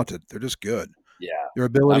just talented. They're just good. yeah, Their I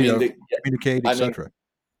ability mean, to communicate, I mean, etc.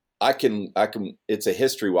 I can, it's a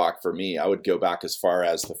history walk for me. I would go back as far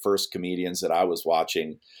as the first comedians that I was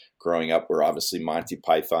watching growing up were obviously Monty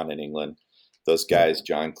Python in England. Those Yeah, guys,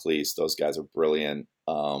 John Cleese, those guys are brilliant.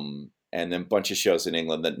 And then a bunch of shows in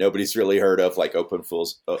England that nobody's really heard of, like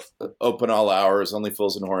Open All Hours, Only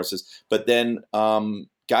Fools and Horses. But then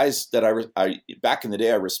guys that I back in the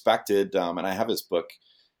day I respected, and I have his book.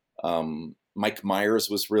 Mike Myers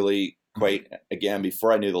was really quite, again,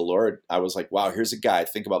 before I knew the Lord, I was like, wow, here's a guy.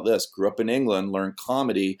 Think about this. Grew up in England, learned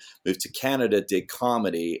comedy, moved to Canada, did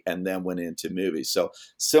comedy, and then went into movies. So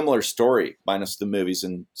similar story, minus the movies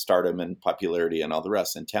and stardom and popularity and all the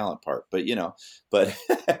rest and talent part. But, but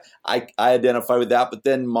I identify with that. But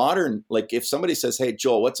then modern, like if somebody says, hey,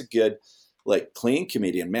 Joel, what's a good, like clean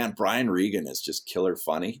comedian? Man, Brian Regan is just killer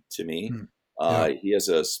funny to me. Hmm. Yeah, He has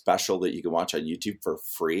a special that you can watch on YouTube for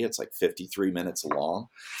free. It's like 53 minutes long.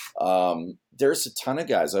 There's a ton of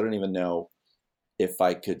guys. I don't even know if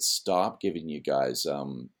I could stop giving you guys.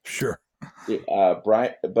 sure.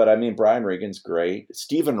 Brian, but I mean, Brian Regan's great.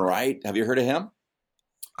 Stephen Wright, have you heard of him?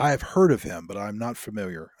 I have heard of him, but I'm not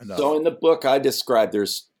familiar So enough. in the book I described,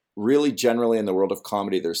 there's really generally in the world of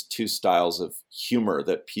comedy, there's two styles of humor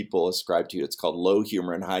that people ascribe to. It's called low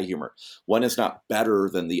humor and high humor. One is not better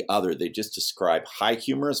than the other. They just describe high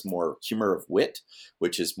humor as more humor of wit,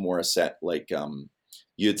 which is more a set like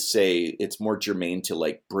you'd say it's more germane to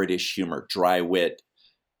like British humor, dry wit,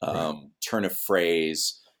 Right. turn of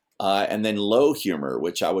phrase. And then low humor,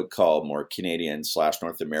 which I would call more Canadian /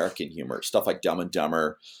 North American humor, stuff like Dumb and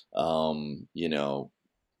Dumber, you know,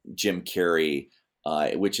 Jim Carrey,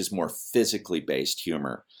 which is more physically based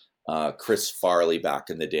humor. Chris Farley back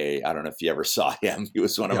in the day. I don't know if you ever saw him. He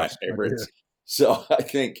was one of my Yes, I did. favorites. So I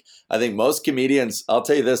think most comedians. I'll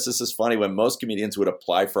tell you this. This is funny. When most comedians would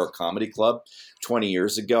apply for a comedy club 20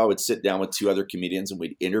 years ago, I would sit down with two other comedians and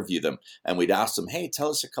we'd interview them and we'd ask them, "Hey, tell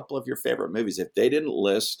us a couple of your favorite movies." If they didn't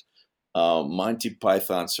list Monty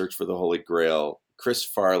Python, Search for the Holy Grail, Chris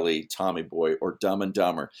Farley, Tommy Boy, or Dumb and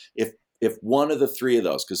Dumber, if one of the three of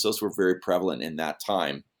those, because those were very prevalent in that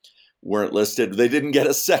time, weren't listed, they didn't get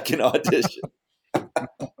a second audition.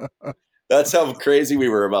 That's how crazy we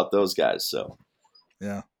were about those guys. So,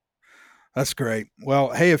 Yeah, that's great.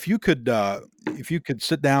 Well, hey, if you could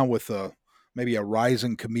sit down with maybe a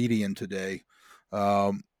rising comedian today,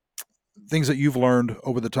 um, things that you've learned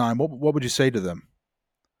over the time, what would you say to them?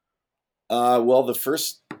 well, the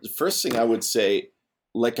first thing I would say,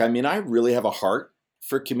 like, I mean, I really have a heart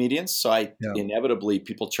for comedians, so I Yeah, inevitably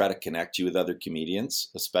people try to connect you with other comedians,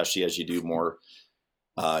 especially as you do more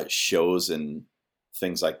shows and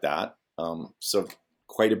things like that. So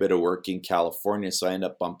quite a bit of work in California, so I end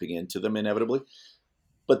up bumping into them inevitably.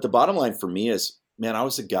 But the bottom line for me is, man, I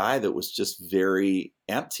was a guy that was just very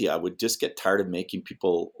empty. I would just get tired of making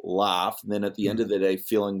people laugh. And then at the end mm, of the day,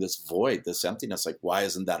 feeling this void, this emptiness, like, why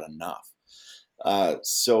isn't that enough?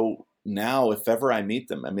 So now, if ever I meet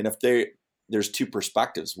them, I mean, there's two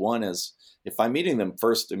perspectives. One is if I'm meeting them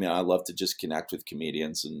first, I mean, I love to just connect with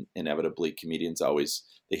comedians, and inevitably, comedians always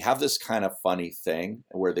they have this kind of funny thing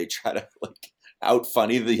where they try to like out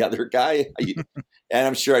funny the other guy. And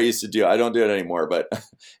I'm sure I used to do. I don't do it anymore, but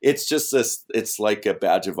it's just this. It's like a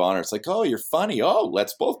badge of honor. It's like, oh, you're funny. Oh,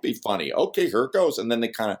 let's both be funny. Okay, here it goes. And then they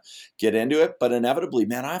kind of get into it. But inevitably,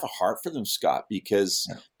 man, I have a heart for them, Scott, because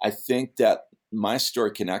yeah, I think that my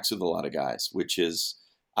story connects with a lot of guys, which is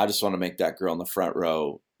I just want to make that girl in the front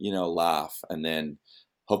row, laugh, and then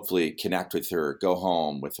hopefully connect with her, go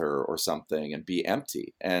home with her or something, and be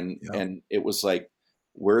empty. And yeah. and it was like,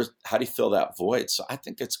 how do you fill that void? So I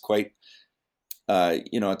think it's quite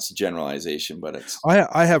it's a generalization, but it's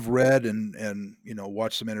I have read and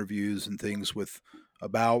watched some interviews and things with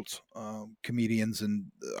about comedians, and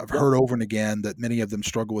I've yeah, heard over and again that many of them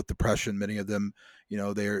struggle with depression. Many of them,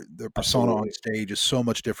 their persona on absolutely. stage is so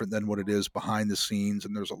much different than what it is behind the scenes,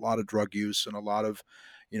 and there's a lot of drug use and a lot of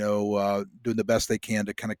doing the best they can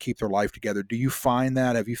to kind of keep their life together. Do you find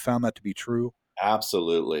that? Have you found that to be true?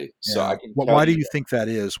 Absolutely. So Yeah. I can tell Why do you you that. think that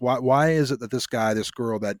is? Why is it that this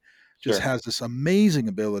girl that just Sure. has this amazing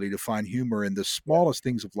ability to find humor in the Yeah. smallest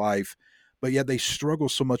things of life, but yet they struggle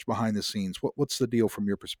so much behind the scenes? What's the deal from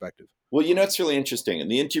your perspective? Well, it's really interesting. In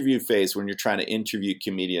the interview phase, when you're trying to interview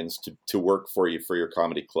comedians to work for you for your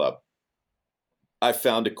comedy club, I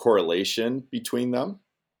found a correlation between them.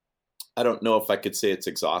 I don't know if I could say it's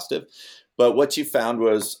exhaustive, but what you found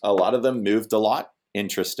was a lot of them moved a lot.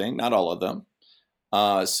 Interesting, not all of them.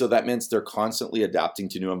 So that means they're constantly adapting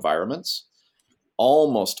to new environments.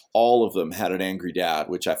 Almost all of them had an angry dad,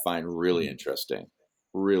 which I find really interesting,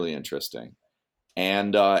 really interesting,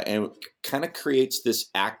 and kind of creates this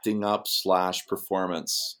acting up slash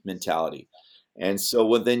performance mentality. And so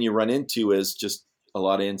what then you run into is just a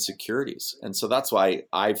lot of insecurities. And so that's why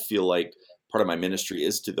I feel like part of my ministry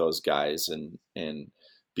is to those guys, and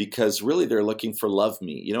because really they're looking for love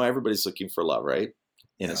me. You know, everybody's looking for love, right?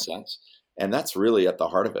 In a Yeah. sense. And that's really at the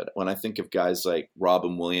heart of it. When I think of guys like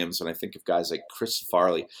Robin Williams, when I think of guys like Chris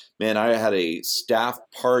Farley, man, I had a staff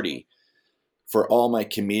party for all my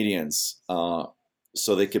comedians,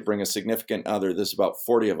 so they could bring a significant other. There's about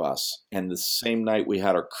 40 of us. And the same night we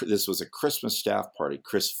had this was a Christmas staff party.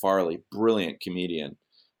 Chris Farley, brilliant comedian,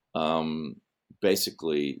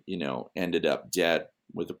 basically, ended up dead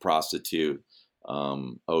with a prostitute,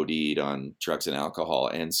 OD'd on drugs and alcohol.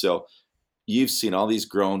 And so you've seen all these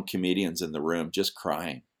grown comedians in the room just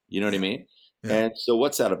crying. You know what I Yeah. mean? Yeah. And so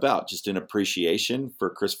what's that about? Just an appreciation for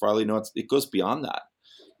Chris Farley? No, it goes beyond that.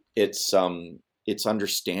 It's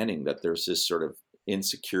understanding that there's this sort of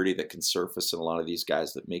insecurity that can surface in a lot of these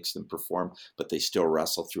guys that makes them perform, but they still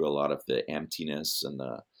wrestle through a lot of the emptiness and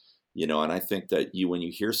and I think that when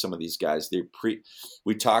you hear some of these guys,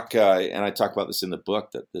 we talk, and I talk about this in the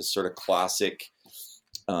book, that this sort of classic,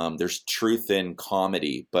 there's truth in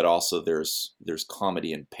comedy, but also there's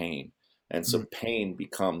comedy in pain. And so pain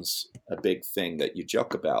becomes a big thing that you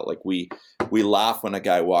joke about. Like we laugh when a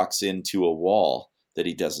guy walks into a wall that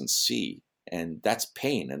he doesn't see. And that's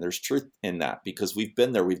pain. And there's truth in that because we've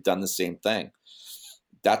been there. We've done the same thing.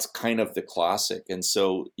 That's kind of the classic. And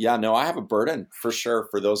so, yeah, no, I have a burden for sure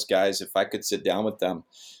for those guys. If I could sit down with them,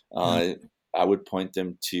 I would point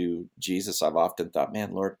them to Jesus. I've often thought,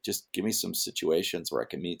 man, Lord, just give me some situations where I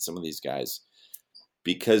can meet some of these guys,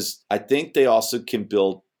 because I think they also can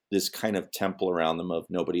build this kind of temple around them of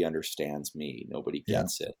nobody understands me. Nobody Yeah.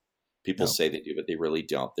 gets it. People say they do, but they really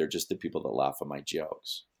don't. They're just the people that laugh at my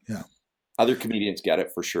jokes. Yeah. Other comedians get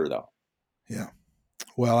it for sure, though. Yeah.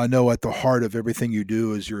 Well, I know at the heart of everything you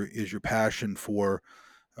do is your passion for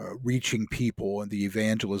reaching people and the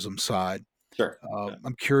evangelism side. Sure.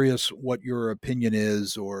 I'm curious what your opinion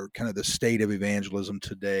is, or kind of the state of evangelism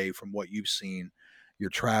today from what you've seen. You're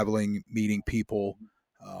traveling, meeting people.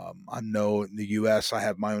 I know in the U.S., I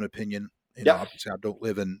have my own opinion. Obviously, I don't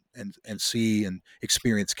live in and see and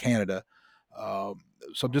experience Canada.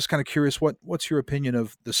 So I'm just kind of curious, what's your opinion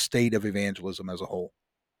of the state of evangelism as a whole?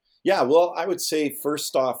 Yeah, well, I would say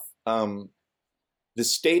first off, the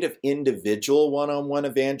state of individual one-on-one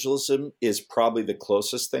evangelism is probably the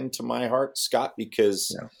closest thing to my heart, Scott,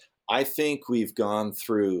 because I think we've gone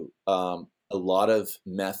through a lot of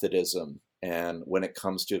Methodism, and when it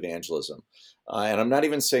comes to evangelism, and I'm not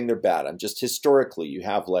even saying they're bad. I'm just historically, you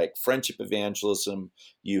have like friendship evangelism,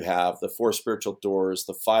 you have the 4 spiritual doors,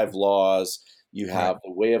 the 5 laws, you have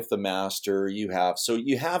the way of the master, you have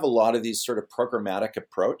a lot of these sort of programmatic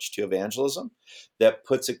approach to evangelism that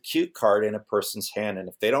puts a cue card in a person's hand. And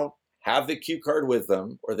if they don't have the cue card with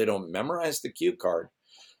them, or they don't memorize the cue card,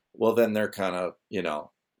 well, then they're kind of,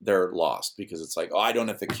 they're lost, because it's like, oh, I don't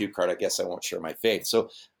have the cue card, I guess I won't share my faith. So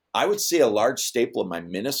I would say a large staple of my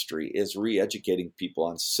ministry is re-educating people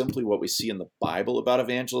on simply what we see in the Bible about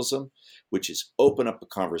evangelism, which is open up the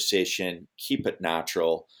conversation, keep it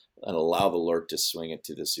natural, and allow the Lord to swing it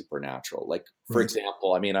to the supernatural. Like, for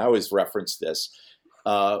example, I mean, I always reference this.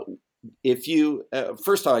 If you,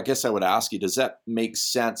 first of all, I guess I would ask you, does that make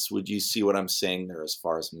sense? Would you see what I'm saying there as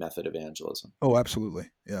far as method evangelism? Oh,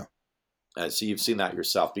 absolutely. Yeah. So you've seen that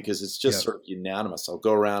yourself, because it's just sort of unanimous. I'll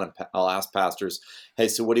go around and I'll ask pastors, hey,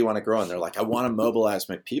 so what do you want to grow? And they're like, I want to mobilize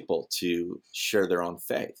my people to share their own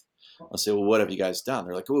faith. I'll say, well, what have you guys done?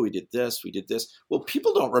 They're like, oh, we did this, we did this. Well,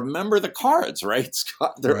 people don't remember the cards, right,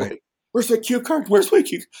 Scott? They're like, where's my cue card? Where's my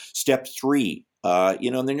cue? Step 3,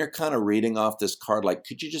 and then you're kind of reading off this card like,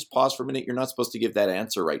 could you just pause for a minute? You're not supposed to give that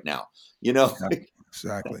answer right now.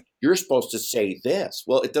 Exactly. You're supposed to say this.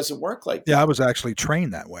 Well, it doesn't work like that. Yeah, I was actually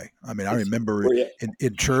trained that way. I mean, I remember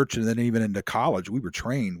in church, and then even into college, we were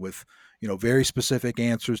trained with, very specific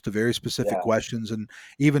answers to very specific questions, and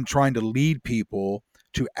even trying to lead people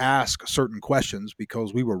to ask certain questions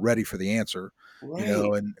because we were ready for the answer,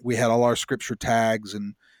 and we had all our scripture tags,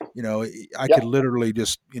 and, I could literally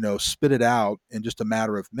just, spit it out in just a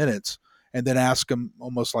matter of minutes, and then ask them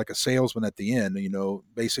almost like a salesman at the end,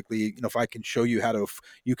 basically, if I can show you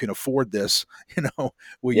you can afford this,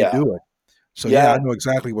 will you do it? So I know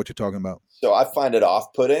exactly what you're talking about. So I find it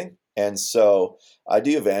off-putting And so I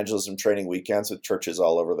do evangelism training weekends with churches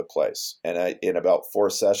all over the place. And in about 4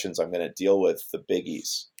 sessions, I'm going to deal with the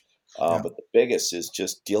biggies. Yeah. But the biggest is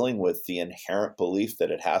just dealing with the inherent belief that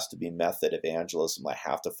it has to be method evangelism. I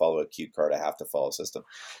have to follow a cue card. I have to follow a system.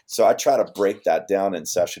 So I try to break that down in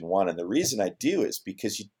session one. And the reason I do is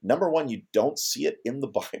because number one, you don't see it in the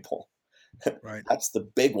Bible. Right. That's the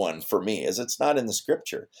big one for me, is it's not in the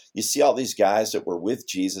scripture. You see all these guys that were with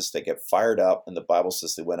Jesus, they get fired up, and the Bible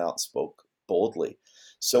says they went out and spoke boldly.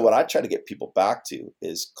 So Yeah. what I try to get people back to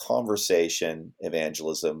is conversation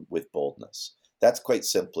evangelism with boldness. That's quite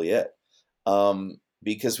simply it.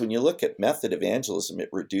 Because when you look at method evangelism, it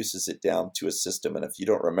reduces it down to a system. And if you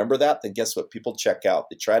don't remember that, then guess what? People check out.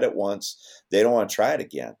 They tried it once. They don't want to try it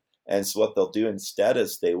again. And so what they'll do instead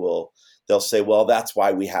is they'll say, well, that's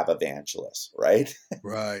why we have evangelists, right?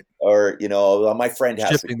 Right. Or, well, my friend has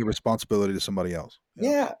Shifting the responsibility to somebody else.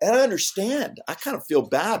 yeah, and I understand. I kind of feel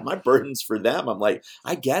bad. My burden's for them. I'm like,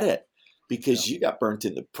 I get it, because you got burnt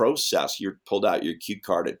in the process. You pulled out your cue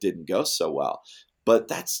card. It didn't go so well. But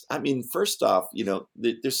first off,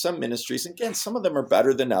 there's some ministries, and again, some of them are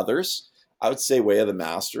better than others. I would say Way of the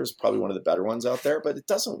Master is probably one of the better ones out there, but it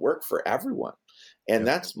doesn't work for everyone. And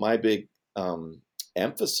that's my big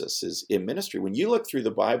emphasis is in ministry. When you look through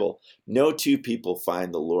the Bible, no two people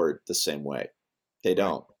find the Lord the same way. They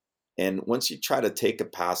don't. And once you try to take a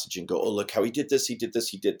passage and go, oh, look how he did this, he did this,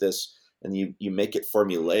 he did this, and you make it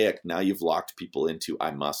formulaic, now you've locked people into,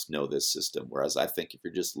 I must know this system. Whereas I think if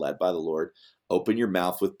you're just led by the Lord, open your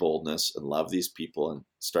mouth with boldness and love these people and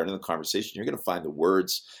starting the conversation, you're going to find the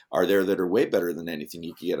words are there that are way better than anything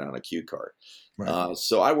you can get on a cue card. Right.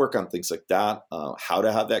 So I work on things like that, how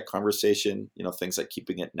to have that conversation, things like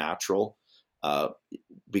keeping it natural.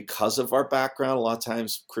 Because of our background, a lot of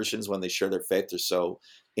times Christians, when they share their faith, they're so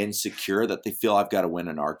insecure that they feel I've got to win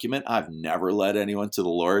an argument. I've never led anyone to the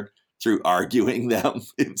Lord through arguing them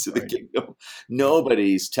into the kingdom.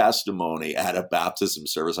 Nobody's testimony at a baptism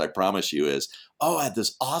service, I promise you, is, oh, I had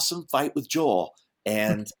this awesome fight with Joel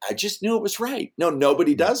and I just knew it was right. No,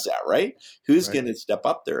 nobody does that, right? Who's going to step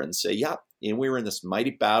up there and say, yeah, and we were in this mighty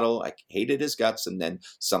battle. I hated his guts. And then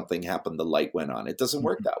something happened. The light went on. It doesn't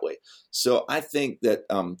work that way. So I think that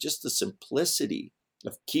just the simplicity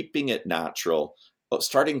of keeping it natural,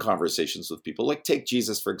 starting conversations with people, like take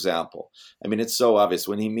Jesus, for example. I mean, it's so obvious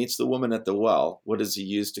when he meets the woman at the well, what does he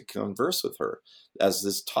use to converse with her as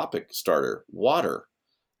this topic starter? Water.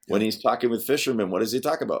 When he's talking with fishermen, what does he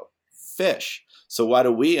talk about? Fish. So why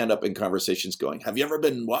do we end up in conversations going, have you ever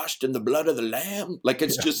been washed in the blood of the lamb? Like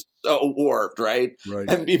it's just so warped, right?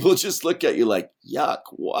 And people just look at you like, yuck,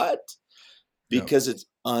 what? Because it's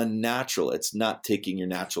unnatural. It's not taking your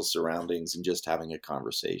natural surroundings and just having a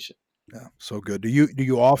conversation. Yeah, so good. Do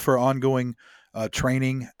you offer ongoing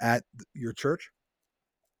training at your church?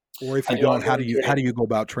 Or if you don't, how do you go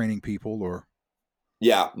about training people? Or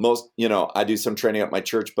yeah, I do some training at my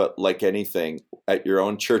church, but like anything at your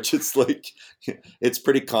own church, it's like, it's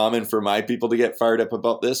pretty common for my people to get fired up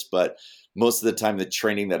about this, but most of the time the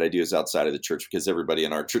training that I do is outside of the church because everybody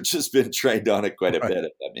in our church has been trained on it quite a bit,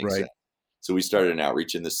 if that makes sense. So we started an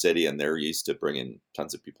outreach in the city and they're used to bringing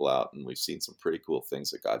tons of people out and we've seen some pretty cool things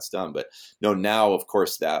that God's done. But no, now, of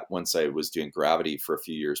course, that once I was doing Gravity for a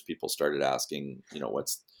few years, people started asking,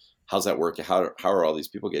 how's that work? How are all these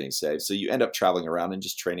people getting saved? So you end up traveling around and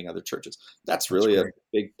just training other churches. That's really a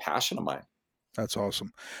big passion of mine. That's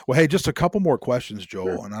awesome. Well, hey, just a couple more questions,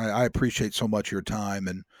 Joel, and I appreciate so much your time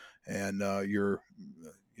and your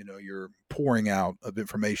your pouring out of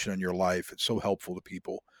information in your life. It's so helpful to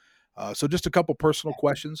people. So just a couple personal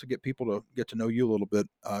questions to get people to get to know you a little bit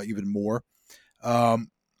even more.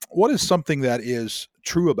 What is something that is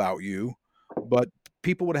true about you, but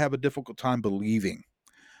people would have a difficult time believing?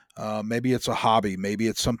 Maybe it's a hobby. Maybe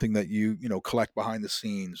it's something that you collect behind the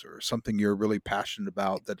scenes, or something you're really passionate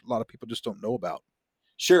about that a lot of people just don't know about.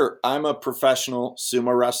 Sure, I'm a professional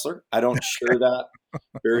sumo wrestler. I don't share that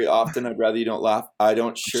very often. I'd rather you don't laugh. I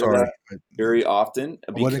don't share that very often.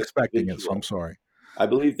 I wasn't expecting it, so I'm sorry. I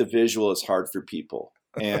believe the visual is hard for people.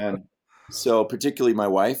 And so particularly my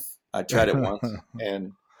wife, I tried it once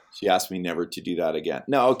and she asked me never to do that again.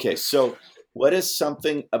 No, okay. So what is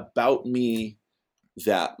something about me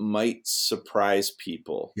that might surprise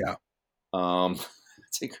people? Yeah.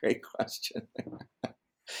 That's a great question.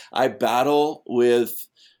 I battle with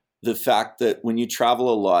the fact that when you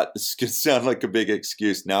travel a lot, this could sound like a big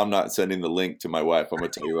excuse. Now I'm not sending the link to my wife. I'm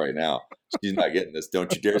going to tell you right now. She's not getting this.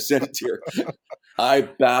 Don't you dare send it to her. I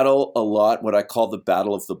battle a lot, what I call the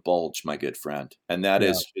battle of the bulge, my good friend. And that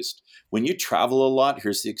is just when you travel a lot,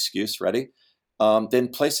 here's the excuse. Ready? Then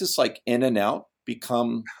places like In-N-Out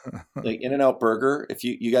become like In-N-Out Burger. If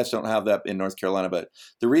you guys don't have that in North Carolina, but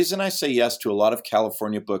the reason I say yes to a lot of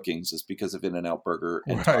California bookings is because of In-N-Out Burger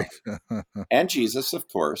and Right. and Jesus, of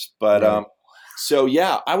course. But Right. so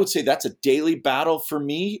yeah, I would say that's a daily battle for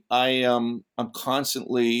me. I'm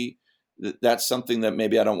constantly that's something that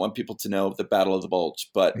maybe I don't want people to know, the battle of the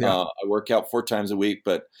bulge. But Yeah. I work out 4 times a week,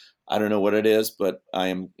 but I don't know what it is, but I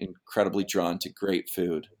am incredibly drawn to great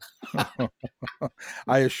food.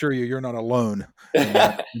 I assure you, you're not alone in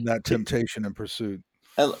that temptation and pursuit.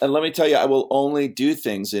 And let me tell you, I will only do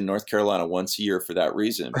things in North Carolina once a year for that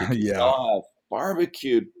reason, because Yeah, y'all have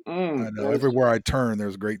barbecued. I know. There's Everywhere I turn,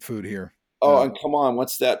 there's great food here. oh, Yeah. and come on,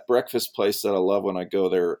 what's that breakfast place that I love when I go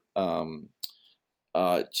there?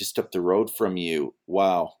 Just up the road from you.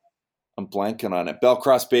 Wow, I'm blanking on it.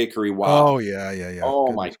 Bellcross Bakery. Wow. Oh yeah, yeah, yeah.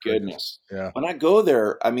 Oh my Goodness gracious. goodness. Yeah. When I go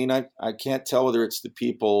there, I mean, I can't tell whether it's the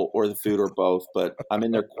people or the food or both, but I'm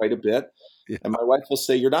in there quite a bit. Yeah, And my wife will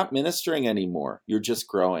say, "You're not ministering anymore. You're just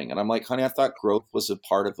growing." And I'm like, "Honey, I thought growth was a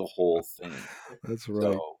part of the whole thing." that's So,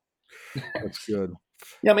 right. That's good.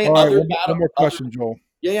 yeah, I mean, All right, other one battle, more other, question, Joel.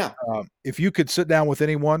 yeah, yeah. If you could sit down with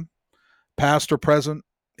anyone, past or present,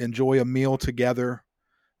 enjoy a meal together,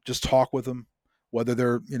 just talk with them, whether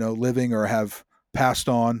they're living or have passed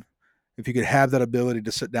on. If you could have that ability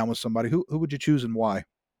to sit down with somebody, who would you choose and why?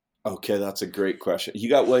 Okay, that's a great question. You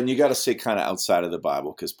got one. You got to say kind of outside of the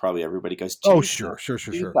Bible, because probably everybody goes, Oh, Jesus, sure, sure,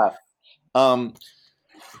 sure, Jesus. sure. Um,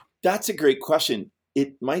 that's a great question.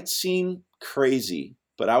 It might seem crazy,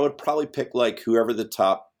 but I would probably pick like whoever the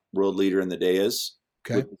top world leader in the day is,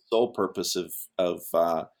 Okay. with the sole purpose of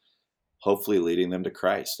hopefully leading them to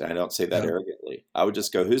Christ. And I don't say that Yeah. arrogantly. I would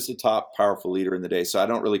just go, who's the top powerful leader in the day? So I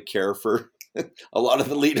don't really care for a lot of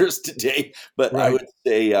the leaders today, but I Right. would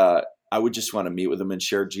say I would just want to meet with them and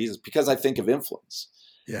share Jesus, because I think of influence.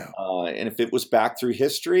 Yeah. And if it was back through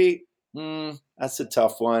history, that's a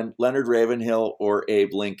tough one. Leonard Ravenhill or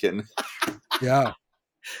Abe Lincoln. Yeah.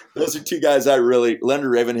 Those are two guys I really.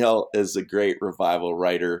 Leonard Ravenhill is a great revival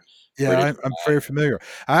writer. Yeah. British I'm guy. very familiar.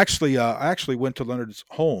 I actually went to Leonard's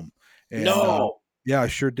home, and No, yeah, I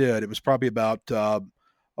sure did. It was probably about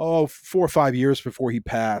 4 or 5 years before he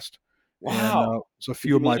passed, and wow. so a Did few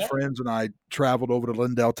you of my meet him? friends and I traveled over to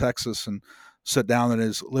Lindale, Texas, and sat down in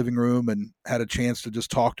his living room and had a chance to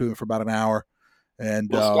just talk to him for about an hour. And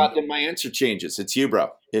Well, Scott, then my answer changes. It's you, bro.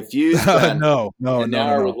 If you spend no, no, an no, no,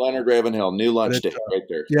 hour no. with Leonard Ravenhill, new But lunch it, date right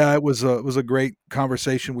there. yeah, it was a great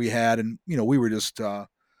conversation we had, and we were just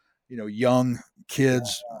young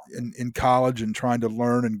kids in college and trying to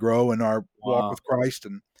learn and grow in our walk Wow. with Christ.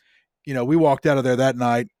 And we walked out of there that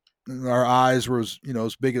night, and our eyes were as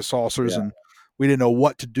big as saucers, Yeah, and we didn't know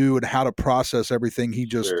what to do and how to process everything he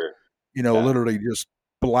just sure. Yeah. literally just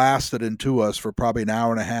blasted into us for probably an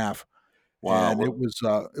hour and a half. Wow. And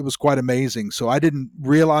it was quite amazing. So I didn't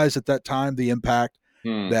realize at that time the impact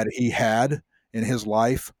Hmm. that he had in his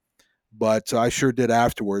life, but I sure did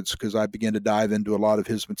afterwards, because I began to dive into a lot of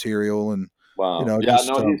his material and Wow. Yeah. just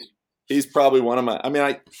No, he's probably one of my. I mean,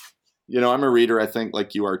 I'm a reader. I think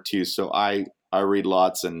like you are too. So I read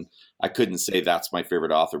lots, and I couldn't say that's my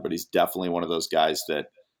favorite author, but he's definitely one of those guys that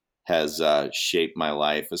has shaped my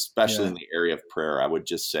life, especially yeah, in the area of prayer. I would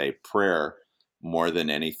just say prayer more than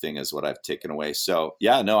anything is what I've taken away. So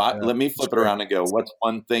yeah, no, yeah, let me it's flip it great. around and go, what's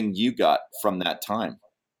one thing you got from that time?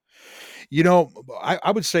 You know, I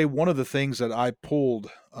would say one of the things that I pulled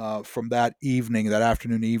from that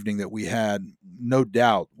afternoon evening that we had, no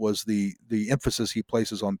doubt, was the emphasis he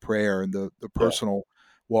places on prayer and the Yeah. personal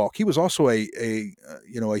walk. He was also a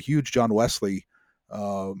huge John Wesley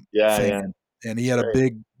Yeah. Yeah. fan, and he had a Sure.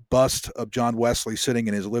 big bust of John Wesley sitting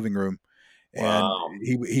in his living room, and Wow.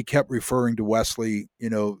 he kept referring to Wesley,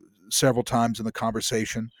 several times in the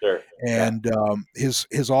conversation. Sure. Yeah. And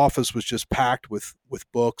his office was just packed with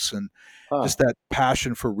books, and Huh. just that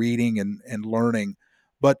passion for reading and learning,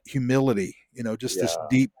 but humility, just Yeah. this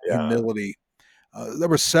deep Yeah. humility. There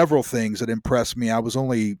were several things that impressed me. I was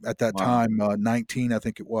only at that Wow. time 19, I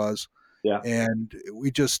think it was, Yeah. and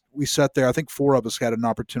we sat there. I think four of us had an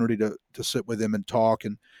opportunity to sit with him and talk,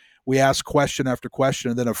 and we asked question after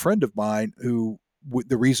question. And then a friend of mine, who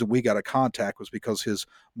the reason we got a contact was because his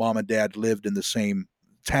mom and dad lived in the same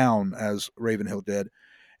town as Ravenhill did,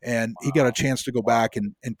 and he got a chance to go Wow. back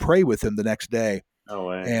and pray with him the next day. No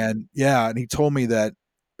way. And yeah, and he told me that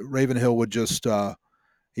Ravenhill would just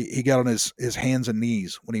he got on his hands and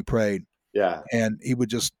knees when he prayed, Yeah. and he would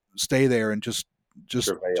just stay there and just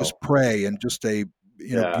Travail. pray in just a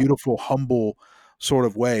Yeah. beautiful, humble sort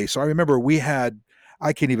of way. So I remember we had,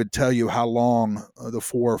 I can't even tell you how long the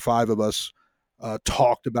four or five of us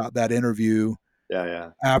talked about that interview Yeah. Yeah.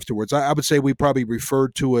 afterwards. I would say we probably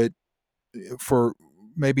referred to it for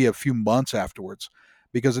maybe a few months afterwards,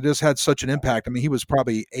 because it just had such an impact. I mean, he was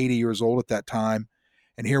probably 80 years old at that time,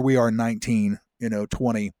 and here we are 19,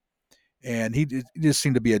 20, and he just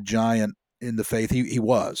seemed to be a giant in the faith. He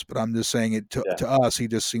was, but I'm just saying it to us, he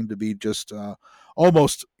just seemed to be just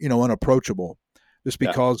almost unapproachable, just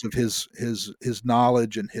because of his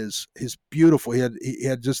knowledge and his beautiful. He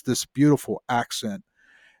had just this beautiful accent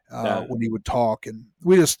when he would talk, and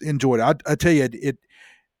we just enjoyed it. I tell you,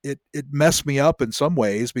 it messed me up in some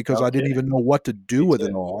ways, because I didn't even know what to do with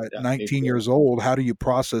it all. At 19 years old, how do you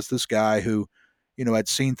process this guy who, had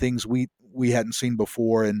seen things we hadn't seen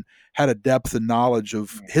before, and had a depth and knowledge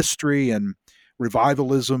of history and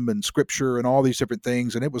revivalism and scripture and all these different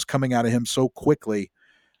things, and it was coming out of him so quickly.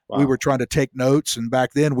 Wow. We were trying to take notes, and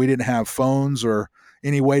back then we didn't have phones or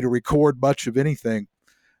any way to record much of anything.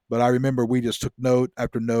 But I remember we just took note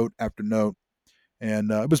after note after note,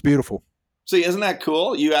 and it was beautiful. See, isn't that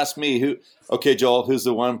cool? You asked me okay, Joel, who's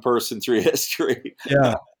the one person through history?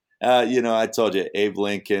 Yeah. I told you, Abe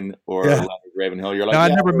Lincoln or Leonard Ravenhill. You're like,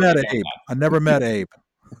 I never met Abe. I never met Abe.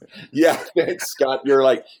 Yeah, thanks, Scott. You're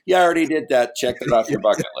like, I already did that. Check that off your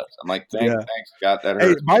bucket list. I'm like, thanks, Scott. That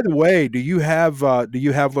hurts. Hey, by the way, do you have Leonard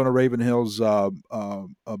Ravenhill's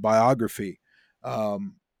biography?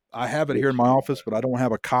 I have it here in my office, but I don't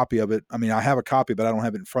have a copy of it. I mean, I have a copy, but I don't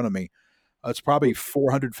have it in front of me. It's probably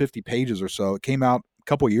 450 pages or so. It came out a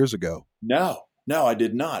couple of years ago. No, I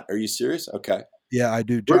did not. Are you serious? Okay. Yeah, I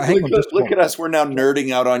do. Look at us. We're now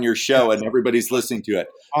nerding out on your show, and everybody's listening to it.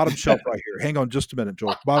 Bottom shelf right here. Hang on just a minute,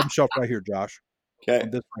 Joel. Bottom shelf right here, Josh. Okay.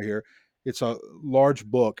 And this right here. It's a large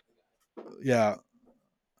book. Yeah.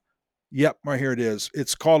 Yep, right here it is.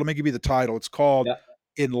 It's called, let me give you the title. It's called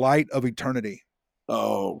In Light of Eternity.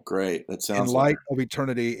 Oh, great. That sounds In Light of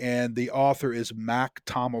Eternity. And the author is Mac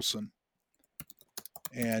Tomlinson.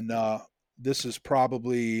 And this is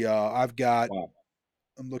probably, I've got,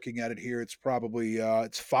 I'm looking at it here. It's probably,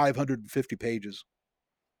 it's 550 pages.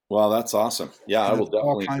 Wow, that's awesome. Yeah, I will definitely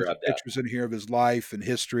all kinds of pictures in here of his life and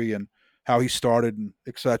history and how he started and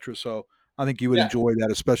etc. So I think you would enjoy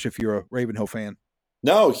that, especially if you're a Ravenhill fan.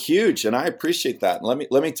 No, huge, and I appreciate that. Let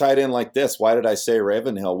me tie it in like this. Why did I say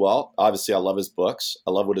Ravenhill? Well, obviously, I love his books.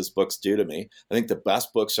 I love what his books do to me. I think the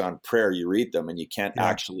best books on prayer, you read them and you can't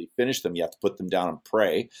actually finish them. You have to put them down and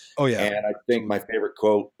pray. Oh, yeah. And I think my favorite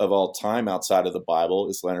quote of all time outside of the Bible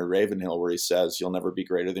is Leonard Ravenhill, where he says, "You'll never be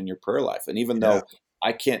greater than your prayer life." And even though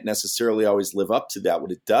I can't necessarily always live up to that,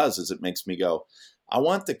 what it does is it makes me go, I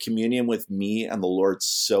want the communion with me and the Lord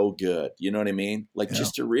so good. You know what I mean? Like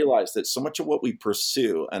just to realize that so much of what we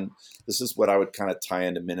pursue, and this is what I would kind of tie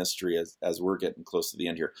into ministry as we're getting close to the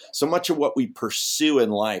end here. So much of what we pursue in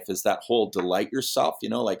life is that whole delight yourself,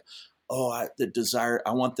 like, I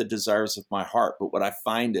want the desires of my heart. But what I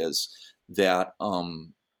find is that,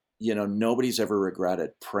 nobody's ever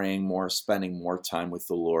regretted praying more, spending more time with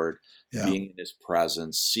the Lord, being in his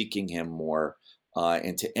presence, seeking him more.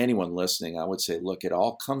 And to anyone listening, I would say, look, it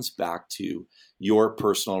all comes back to your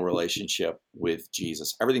personal relationship with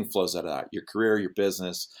Jesus. Everything flows out of that. Your career, your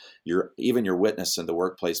business, even your witness in the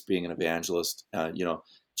workplace, being an evangelist,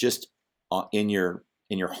 just in your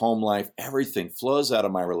home life, everything flows out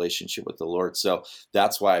of my relationship with the Lord. So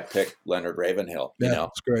that's why I picked Leonard Ravenhill.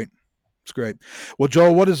 It's great. It's great. Well,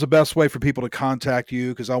 Joel, what is the best way for people to contact you?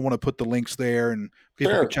 Because I want to put the links there, and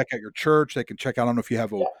people can check out your church. They can check out, I don't know if you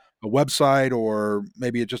have a website or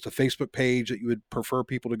maybe just a Facebook page that you would prefer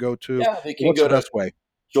people to go to. Yeah, they can What's go the best way?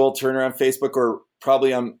 Joel Turner on Facebook, or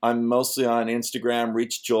probably I'm mostly on Instagram.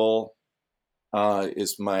 Reach Joel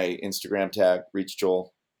is my Instagram tag, Reach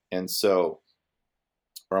Joel. And so,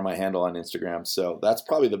 or my handle on Instagram. So that's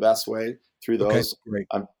probably the best way through those. Okay, great.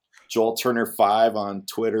 I'm Joel Turner 5 on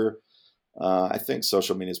Twitter. I think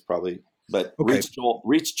social media is probably, but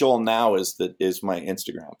Reach Joel now is my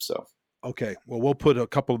Instagram. So. Okay. Well, we'll put a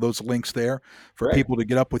couple of those links there for people to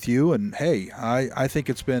get up with you. And hey, I think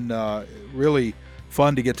it's been really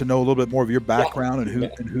fun to get to know a little bit more of your background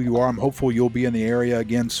and who you are. I'm hopeful you'll be in the area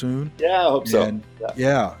again soon. Yeah, I hope so. And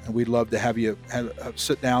we'd love to have you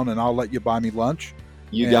sit down, and I'll let you buy me lunch.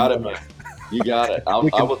 You got it, man. You got it. I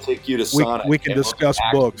will take you to Sonic. We can discuss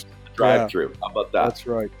books. Drive-through. How about that? That's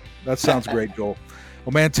right. That sounds great, Joel.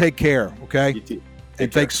 Well, man, take care. Okay. You too.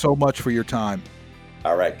 And thanks so much for your time.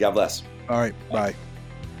 All right. God bless. All right. Bye.